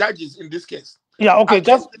as judges in this case. Yeah, okay.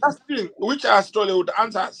 Again, the last thing which Astole would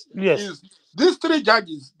answer us is these three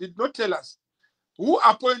judges did not tell us who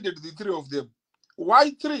appointed the three of them.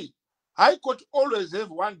 Why three? High Court always have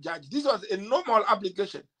one judge. This was a normal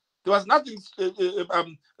application. There was nothing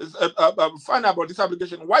fun about this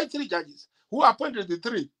application. Why three judges? Who appointed the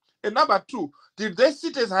three? And number two, did they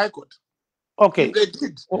sit as High Court? Okay. If they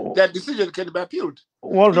did, their decision can be appealed.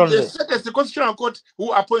 Well done. If they sat as the Constitutional Court,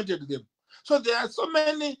 who appointed them? So there are so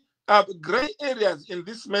many gray areas in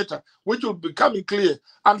this matter which will be becoming clear.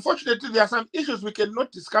 Unfortunately, there are some issues we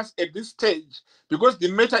cannot discuss at this stage because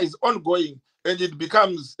the matter is ongoing and it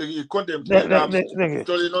becomes contempt.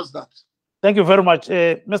 Stole knows that. Thank you very much.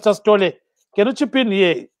 Mr. Stole, can you chip in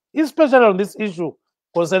here, especially on this issue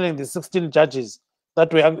concerning the 16 judges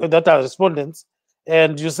that are respondents,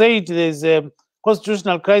 and you say there is a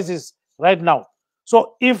constitutional crisis right now.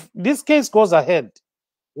 So if this case goes ahead,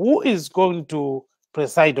 who is going to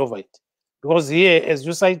preside over it? Because here, as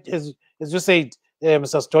you said,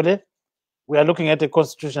 Mr. Stole, we are looking at a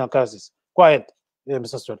constitutional crisis. Go ahead,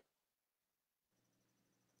 Mr. Stole.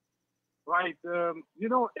 Right. You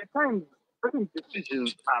know, at times, certain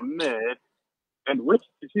decisions are made, and which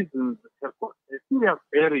decisions have got a serious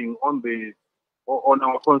bearing on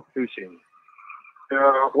our constitution.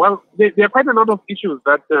 Well, there are quite a lot of issues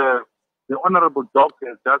that the Honorable Doc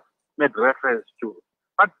has just made reference to.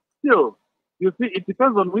 But still, you see, it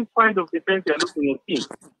depends on which side of the fence you're looking at in.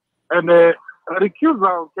 And a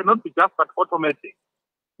recusal cannot be just but automatic.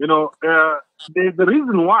 You know, the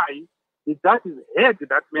reason why the judges heard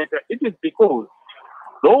that matter, it is because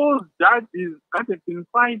those judges that have been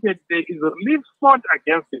cited, there is a relief sought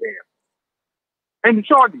against them. And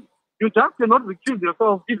surely, you just cannot recuse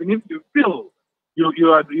yourself even if you feel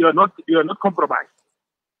you are not compromised.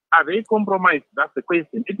 Are they compromised? That's the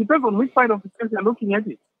question. It depends on which side of the fence you're looking at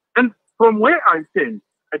it. And from where I stand,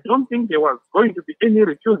 I don't think there was going to be any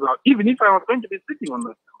recusal, even if I was going to be sitting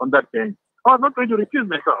on that bench. I was not going to recuse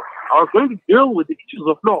myself. I was going to deal with the issues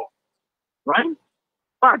of law, right?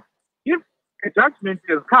 But if a judgment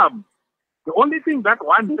has come, the only thing that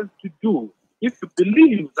one has to do is to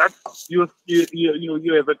believe that you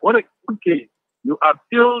have got a good case. You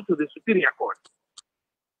appeal to the Superior Court.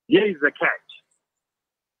 Here is the catch.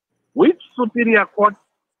 Which Superior Court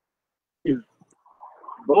is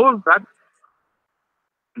those that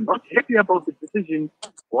are not happy about the decision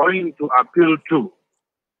going to appeal to?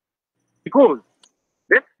 Because,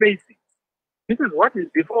 let's face it, this is what is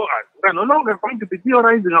before us. We are no longer going to be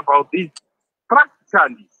theorizing about this.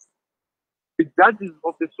 Practically, the judges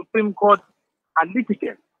of the Supreme Court are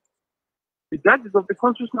litigants. The judges of the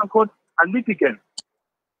Constitutional Court are litigants.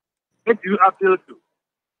 What do you appeal to?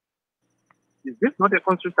 Is this not a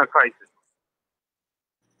constitutional crisis?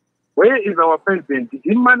 Where is our president? Did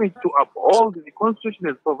he manage to uphold the Constitution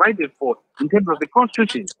as provided for in terms of the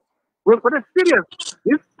Constitution? We've got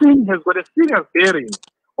this thing has got a serious bearing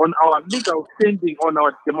on our legal standing, on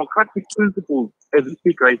our democratic principles as we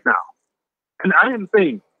speak right now. And I am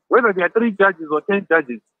saying, whether there are 3 judges or 10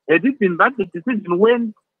 judges, had it been that the decision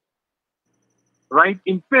went right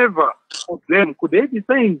in favor of them, could they be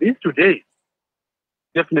saying this today?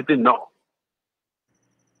 Definitely no.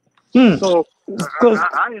 So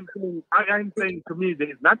I am saying to me, there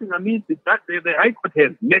is nothing amiss with that. The High Court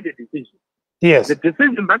has made a decision. Yes. The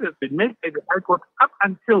decision that has been made by the High Court up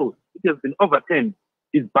until it has been overturned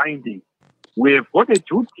is binding. We have got a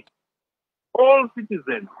duty, all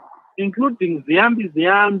citizens, including Ziambi,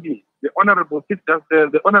 the Honorable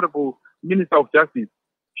the Honorable Minister of Justice,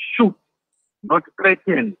 should not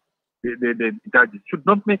threaten the judges, should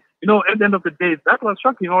not make, at the end of the day, that was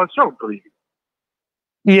shocking. I was shocked, really.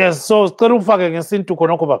 Yes, so sicela ufake ngesintu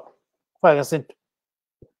khonokho baba. Ufake ngesintu.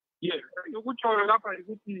 Yes, ukutsho lapha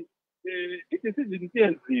ukuthi i-decision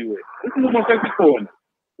siyenziwe. Isinqumo sesikhona.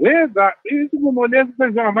 Whether isinqumo lesi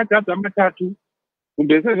senziwa ngamajaji amathathu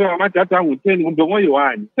kumbe senziwa ngamajaji angu-10 kumbe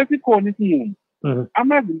ngo-1 sesikhona isinqumo.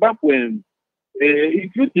 Ama-Zimbabweans,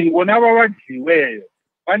 including bona abawadliweyo,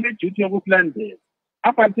 bane-duty yokusilandela.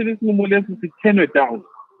 Up until isinqumo lesi sithenwe down.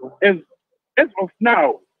 As of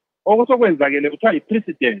now, okusokwenzakele kuthiwa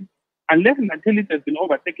yi-precedent, unless and until it has been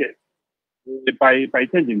overtaken by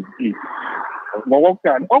changing the seat.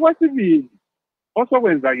 Ngokokuqala. Okwesibili,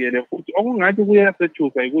 osokwenzakele futhi okungathi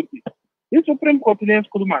kuyasethusa ukuthi i-Supreme Court le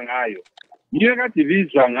esikhuluma ngayo yiyo kade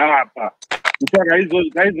ibizwa ngapha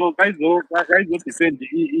kuthiwa kayizodefend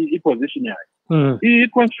i-position yayo.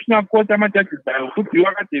 I-Constitutional Court ama-judges ayo futhi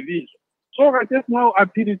yiyo kade ibizwa. So kade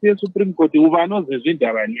singawu-appeal ye-Supreme Court ubani ozezwe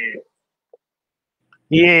indaba leyo.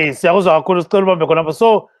 Yes, siyakuzwa kakhulu sicela ubambe khonapho.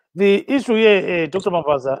 So the issue here, Dr.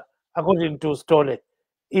 Mavaza, according to Stole,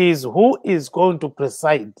 is who is going to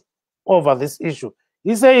preside over this issue.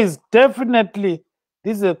 He says definitely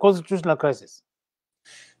this is a constitutional crisis.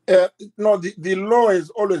 No, the law has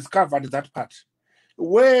always covered that part.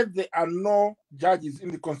 Where there are no judges in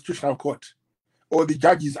the Constitutional Court, or the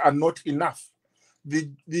judges are not enough,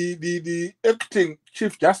 the acting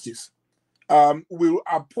Chief Justice will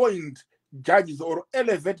appoint judges or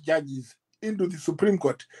elevate judges into the Supreme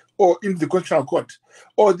Court or in the Constitutional Court,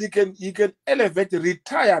 or he can elevate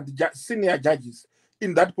retired senior judges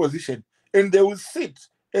in that position, and they will sit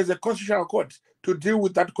as a Constitutional Court to deal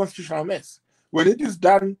with that constitutional mess. When it is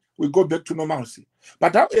done, we go back to normalcy.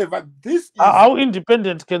 But however, this is... How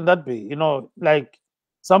independent can that be? Like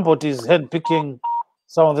somebody is handpicking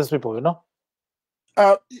some of these people,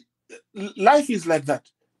 Life is like that.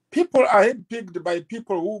 People are handpicked by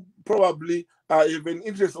people who probably have an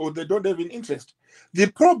interest or they don't have an interest. The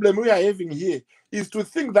problem we are having here is to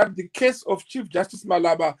think that the case of Chief Justice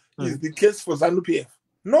Malaba is the case for ZANU-PF.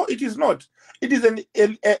 No, it is not. It is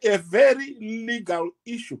a very legal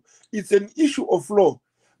issue. It's an issue of law.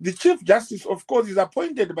 The Chief Justice, of course, is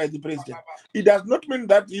appointed by the President. It does not mean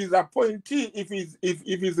that his appointee, if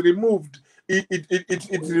he's removed,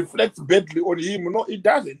 it reflects badly on him. No, it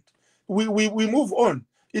doesn't. We move on.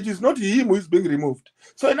 It is not him who is being removed.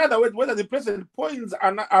 So in other words, whether the President appoints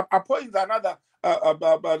another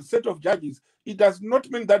set of judges, it does not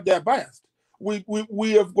mean that they are biased.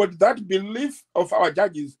 We have got that belief of our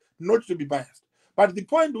judges not to be biased. But the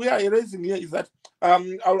point we are raising here is that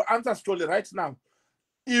I'll answer Stolle right now.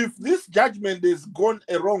 If this judgment has gone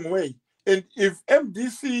a wrong way, and if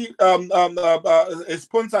MDC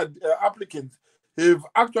sponsored applicants have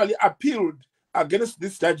actually appealed against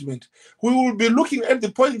this judgment, we will be looking at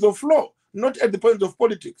the points of law, not at the points of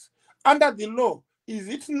politics. Under the law, is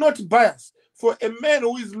it not bias for a man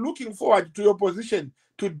who is looking forward to your position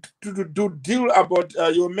to deal about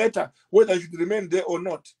your matter, whether you should remain there or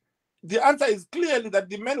not? The answer is clearly that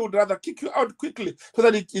the man would rather kick you out quickly so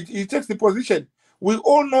that he takes the position. We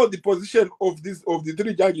all know the position of the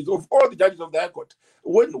three judges, of all the judges of the High Court.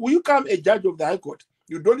 When you become a judge of the High Court,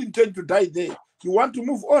 you don't intend to die there. You want to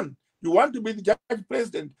move on. You want to be the judge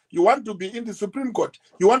president. You want to be in the Supreme Court.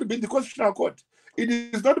 You want to be in the Constitutional Court. It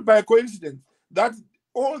is not by coincidence that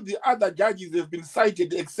all the other judges have been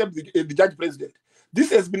cited except the judge president.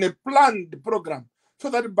 This has been a planned program so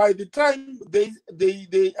that by the time they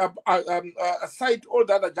cite all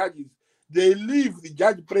the other judges, they leave the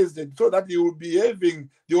judge president so that he will be having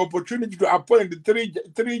the opportunity to appoint the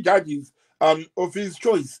three judges of his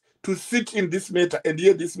choice to sit in this matter and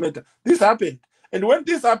hear this matter. This happened. And when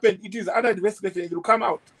this happened, it is under investigation, it will come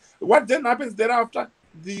out. What then happens thereafter?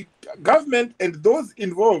 The government and those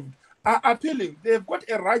involved are appealing. They have got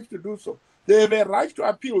a right to do so. They have a right to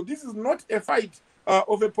appeal. This is not a fight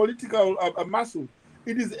of a political muscle.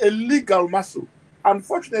 It is a legal muscle.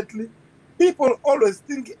 Unfortunately, people always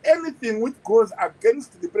think anything which goes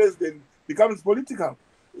against the president becomes political.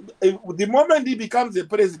 The moment he becomes a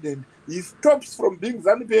president, he stops from being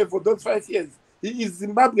ZANU-PF for those 5 years. He is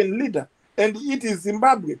Zimbabwean leader. And it is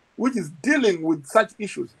Zimbabwe which is dealing with such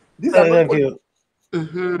issues. These are Thank you.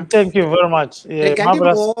 Thank you very much.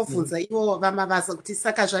 Ndingovobvunza ivo vamavasa kuti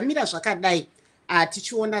saka zvamira zvakadai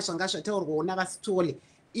tichiona zvanga zvataurwawo navasitole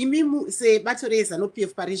imi sebato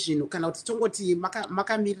reZANU-PF pari zvino kana kuti tongoti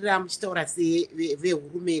makamirira muchitaura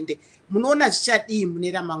sevehurumende munoona zvichadii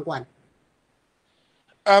mune ramangwana?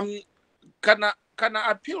 Kana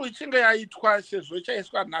appeal ichinge yaitwa sezvo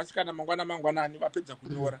chaiswa nhasi kana mangwanani vapedza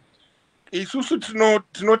kunyora, isusu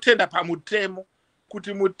tinotenda pamutemo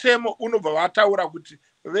kuti mutemo unobva vataura kuti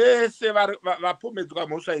vese vapomedzwa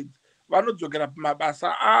mhosva idzi vanodzokera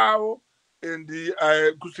pamabasa avo and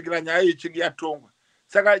kusvikira nyaya ichinge yatongwa.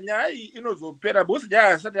 Saka nyaya iyi inozopera, bosi nyaya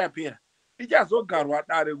yasati yapera ichazogarwa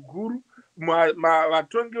dare guru,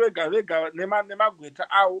 vatongi vega vega nemagweta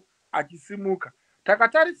avo achisimuka.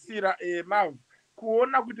 Takatarisira mavu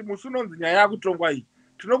kuona kuti musi unonzi nyaya yakutongwa iyi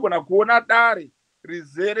tinogona kuona dare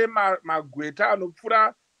rizere magweta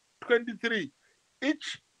anopfuura 23,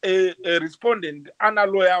 each respondent ana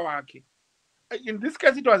lawyer wake. In this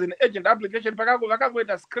case it was an urgent application,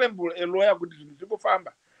 vakagoita scramble a lawyer kuti zvinhu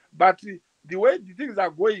zvingofamba, but the way the things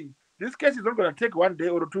are going, this case is not going to take 1 day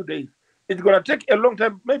or 2 days. It's going to take a long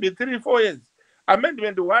time, maybe 3-4 years.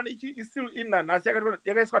 Amendment 1 is still in nanasi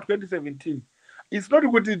yakaiswa 2017. It's not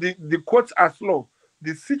good. The courts are slow.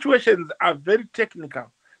 The situations are very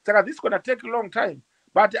technical. So this is going to take a long time.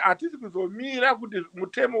 But at least kuzomira kuti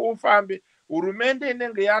mutemo ufambe, hurumende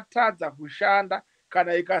inenge yatadza kushanda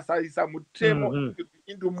kana ikasaisa mutemo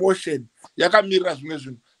into motion yakamirira zvimwe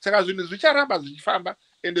zvinhu. Saka zvinhu zvicharamba zvichifamba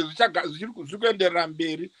ende zvichikuenderera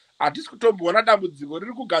mberi. Hatisi kutomboona dambudziko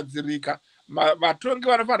riri kugadzirika. Vatongi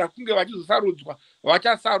vanofanira kunge vachizosarudzwa,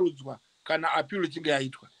 vachasarudzwa kana appeal ichinge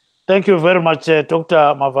yaitwa. Thank you very much,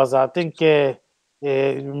 Dr. Mavaza. I think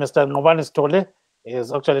Mr. Ngobani Stole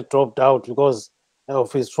has actually dropped out because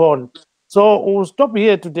of his phone. So we'll stop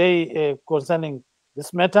here today concerning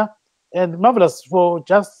this matter. And Marvelous, for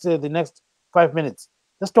just the next 5 minutes,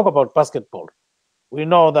 let's talk about basketball. We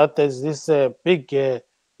know that there's this big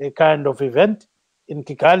kind of event in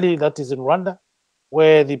Kigali, that is in Rwanda,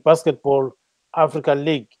 where the Basketball Africa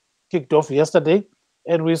League kicked off yesterday.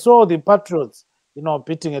 And we saw the Patriots,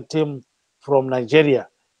 beating a team from Nigeria.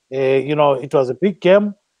 It was a big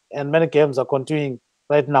game, and many games are continuing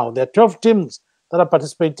right now. There are 12 teams that are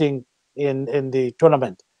participating in the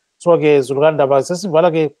tournament. So ke Zuluganda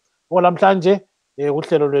basesivala ke olamhlanje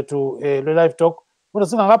uhlelo lwethu live talk. Kodwa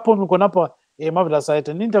singakaphumi khonapha Marvelous site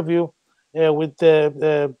an interview with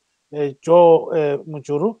Joe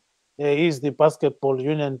Mujuru. He is the Basketball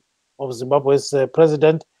Union of Zimbabwe's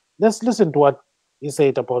president. Let's listen to what he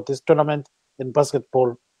said about this tournament and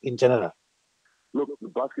basketball in general. Look, the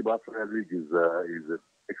Basketball Africa League is an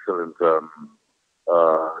excellent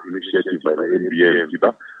initiative by the NBA and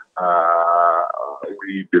FIBA.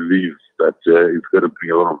 We believe that it's going to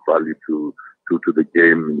bring a lot of value to the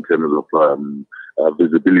game in terms of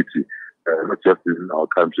visibility, not just in our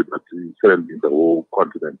country, but certainly in the whole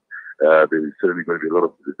continent. There is certainly going to be a lot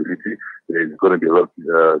of visibility. There is going to be a lot of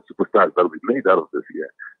superstars that will be made out of this year.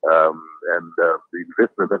 And the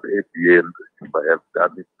investment that the NBA and FIBA have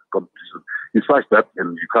done in this competition is such that,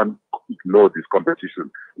 and you can't ignore this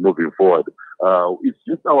competition moving forward. It's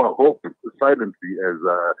just our hope, silently, as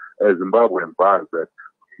Zimbabwean bars, that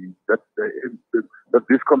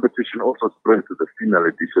this competition also spreads to the final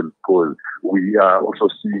edition, because we are also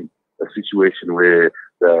seeing a situation where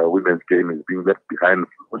the women's game is being left behind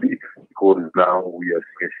slowly, because now we are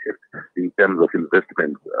seeing a shift in terms of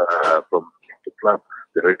investment from the club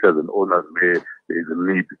directors and owners, where there is a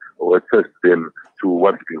need or a thirst then to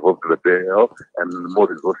want to be involved in the PL and more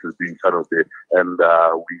resources being channeled there. And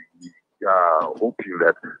we are hoping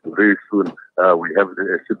that very soon we have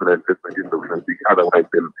a similar investment in the women's league. Otherwise,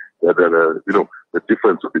 then the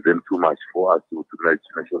difference will be then too much for us to manage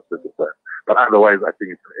national specifiers. But otherwise, I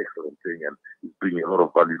think it's an excellent thing, and it's bringing a lot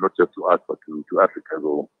of value not just to us but to Africa as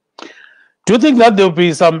well. Do you think that there will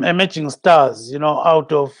be some emerging stars,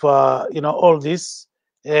 out of all this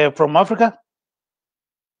from Africa?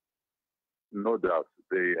 No doubt.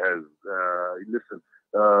 There is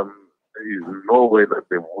no way that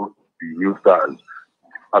there won't be new stars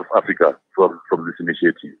of Africa from this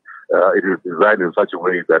initiative. It is designed in such a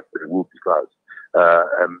way that there will be stars.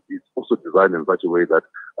 And it's also designed in such a way that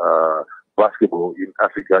basketball in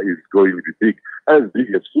Africa is going to be as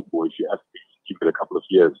big as football. If you ask me, give it a couple of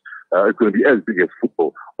years, it's going to be as big as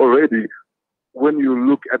football. Already, when you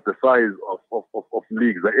look at the size of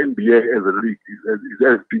leagues, the NBA as a league is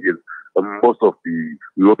as big as most of the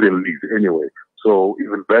European leagues anyway. So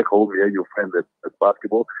even back home here, you'll find that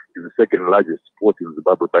basketball is the second largest sport in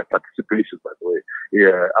Zimbabwe by participation, by the way,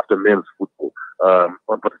 after men's football.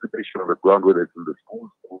 On participation on the ground, whether it's in the schools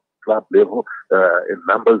or club level, in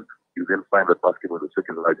numbers, you then find that basketball is the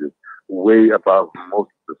second largest, way above most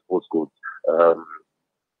of the sports codes.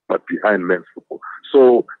 but behind men's football.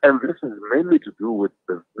 So, and this is mainly to do with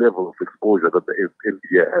the level of exposure that the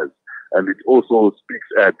NBA has. And it also speaks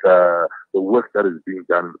at the work that is being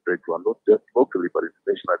done in the background, not just locally, but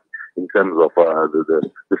internationally, in terms of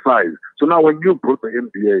the size. So now when you brought the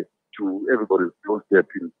NBA to everybody's doorstep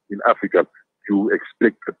in Africa, you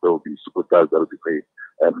expect that there will be superstars that will be paid,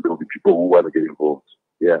 and there will be people who want to get involved.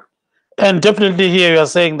 Yeah. And definitely here you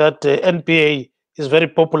are saying that NBA is very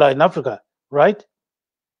popular in Africa, right?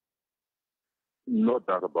 No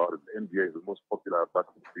doubt about it. The NBA is the most popular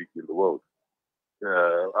basketball league in the world.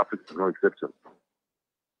 Africa is no exception.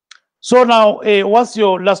 So now, what's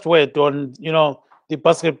your last word on the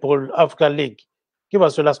Basketball Africa League? Give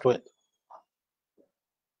us your last word.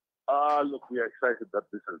 Look, we are excited that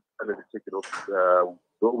this is finally taken off.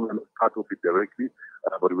 Don't want to start off it directly,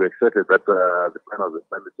 but we're excited that the finals are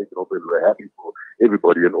finally taken off, and we're happy for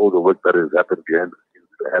everybody and all the work that has happened behind the scenes.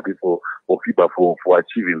 We're happy for FIBA for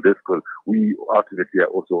achieving this, because we ultimately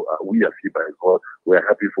are also we are FIBA as well. We're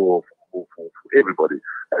happy for everybody,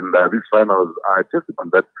 and these finals are a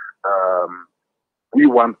testament that we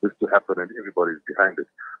want this to happen, and everybody is behind it.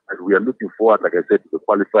 And we are looking forward, like I said, to the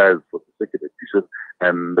qualifiers for the second edition,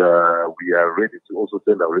 and we are ready to also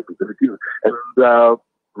send our representatives. And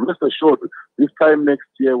rest assured, this time next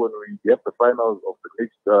year, when we have the finals of the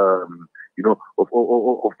next,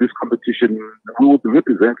 of this competition, we will be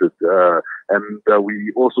represented. And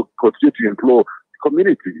we also continue to implore the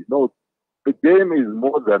community. The game is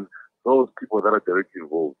more than those people that are directly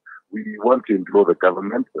involved. We want to implore the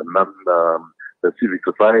government and the civic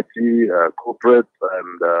society, corporate,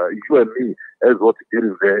 and you and me as well to get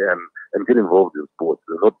in there and get involved in sports.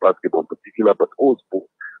 Not basketball in particular, but all sports,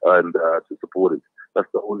 and to support it. That's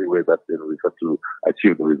the only way that we have to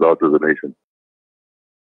achieve the results as a nation.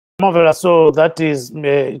 Marvelous. So that is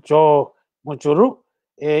Joe Muchuru.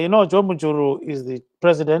 Joe Muchuru is the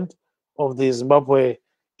president of the Zimbabwe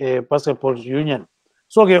Basketball Union.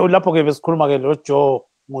 So lapho ke besikhuluma ke lo Joe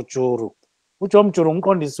Muchuru. uJoe Muchuru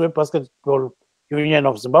umqondisi we-Basketball Union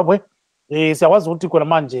of Zimbabwe. Siyakwazi ukuthi khona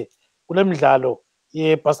manje kule midlalo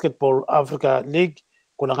ye-Basketball Africa League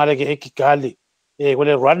khona ngale ke eKigali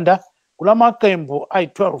kule Rwanda kulamaqembu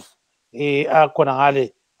ayi-12 akhona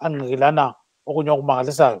ngale angqikilana okunye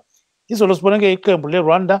okumangalisayo. Izolo sibone ke iqembu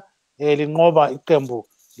le-Rwanda linqoba iqembu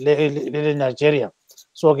le-Nigeria.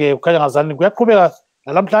 So ke kukhanya ngazani kuyaqhubeka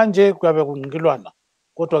namhlanje kuyabe kunqikilwana,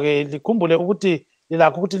 kodwa ke likhumbule ukuthi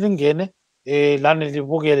lilakho ukuthi lingene lana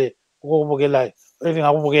libukele ukubukelayo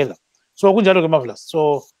elingakubukela. So kunjalo ke Marvelous.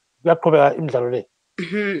 So kuyaqhubeka imidlalo le.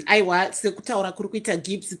 Aiwa, sekutaura kuri kuita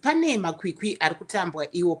Gibbs, pane makwikwi ari kutambwa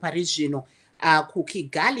iwo pari zvino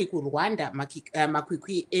kukigali kuRwanda,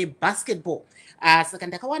 makwikwi ebasketball. Saka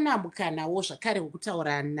ndakawana mukanawo zvakare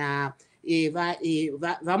wekutaura na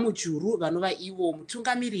vaMujuru vanova ivo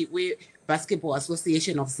mutungamiri weBasketball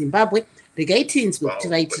Association of Zimbabwe. Regai tinzwe kuti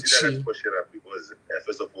vaiti chii.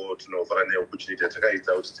 First of all, for an opportunity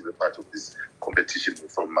to be part of this competition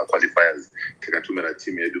from qualifiers. Kakatumela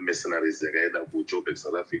team yedu mercenaries yakaenda kuJoburg,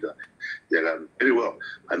 South Africa. Very well.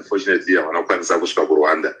 Unfortunately, wanakwanisa kusvika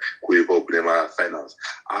kuRwanda kuiko kune finals.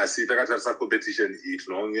 Asi takatarisa competition iyi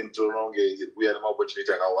tinonge kuya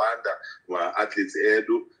nemaopportunity akawanda athletes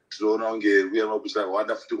edu. Tinoona kunge kuya nemaopportunity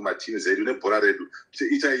akawanda futi kumateams edu nebhora redu.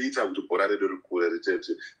 Ichaita kuti bhora redu rikure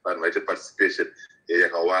rite vanhu vaite participation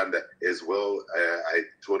yakawanda as well. I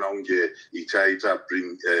told Ichaita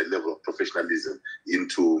bring a level of professionalism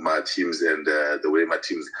into my teams and the way my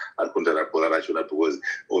teams are conducted because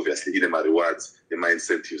obviously in my rewards, in my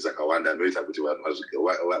incentives, akawanda noita kuti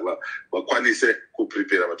wakwanise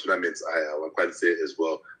kuprepare our tournaments wakwanise as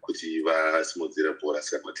well kuti vasimudzire bhora.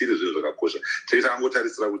 Saka matiri zvinhu zvakakosha.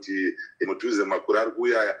 Taitangotarisira kuti mudhuze makore ari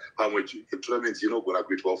kuuya pamwe tournament inogona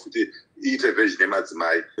kuitwa futi iite version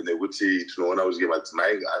yemadzimai, nekuti tinoona kuti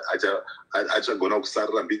madzimai achagona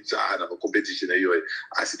kusarira mbichana pacompetition iyoyo.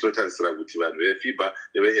 Asi totarisira kuti vanhu veFIBA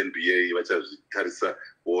neveNBA vachazvitarisa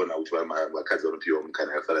kuona kuti vakadzi vanopiwa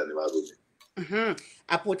mukana yakafanana nevarume.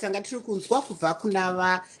 Apo tanga tiri kunzwa kubva kuna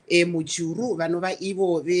vaMujuru vanova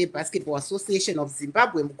ivo veBasketball Association of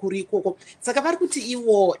Zimbabwe mukuru ikoko. Saka vari kuti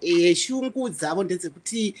ivo shungu dzavo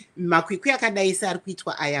ndedzekuti makwikwi akadai seari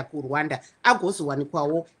kuitwa aya kuRwanda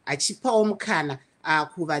agozowanikwawo achipawo mukana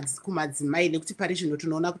kumadzimai, nekuti pari zvino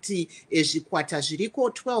tinoona kuti zvikwata zviriko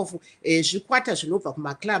 12 zvikwata zvinobva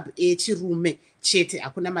kumaclub echirume chete,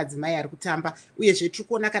 hakuna madzimai ari kutamba. Uyezve tiri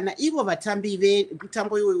kuona kana ivo vatambi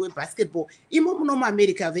vemutambo iwoyo webasketball imo muno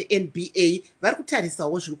muamerica veNBA vari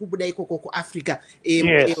kutarisawo zviri kubuda ikoko kuafrica.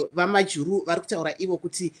 Vamajuru vari kutaura ivo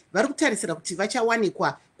kuti vari kutarisira kuti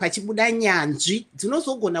vachawanikwa pachibuda nyanzvi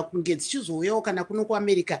dzinozogona kunge dzichizouyawo kana kuno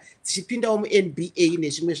kuamerica dzichipindawo muNBA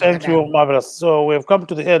nezvimwe zvakadaro. Thank you, marvelous. So we have come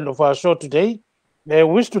to the end of our show today. We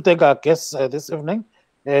wish to thank our guests this evening,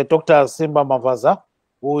 Dr. Simba Mavaza,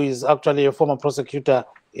 who is actually a former prosecutor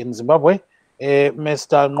in Zimbabwe,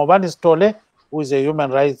 Mr. Ngobani Stole, who is a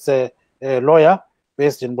human rights lawyer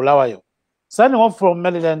based in Bulawayo. Signing off from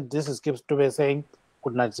Maryland, this is Kip Stube saying,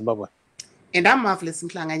 good night, Zimbabwe. And I'm Marvelous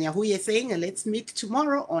Mklanganya, who is saying, let's meet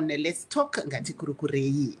tomorrow on Let's Talk. Ngati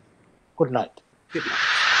kurukurei. Good night. Good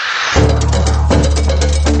night.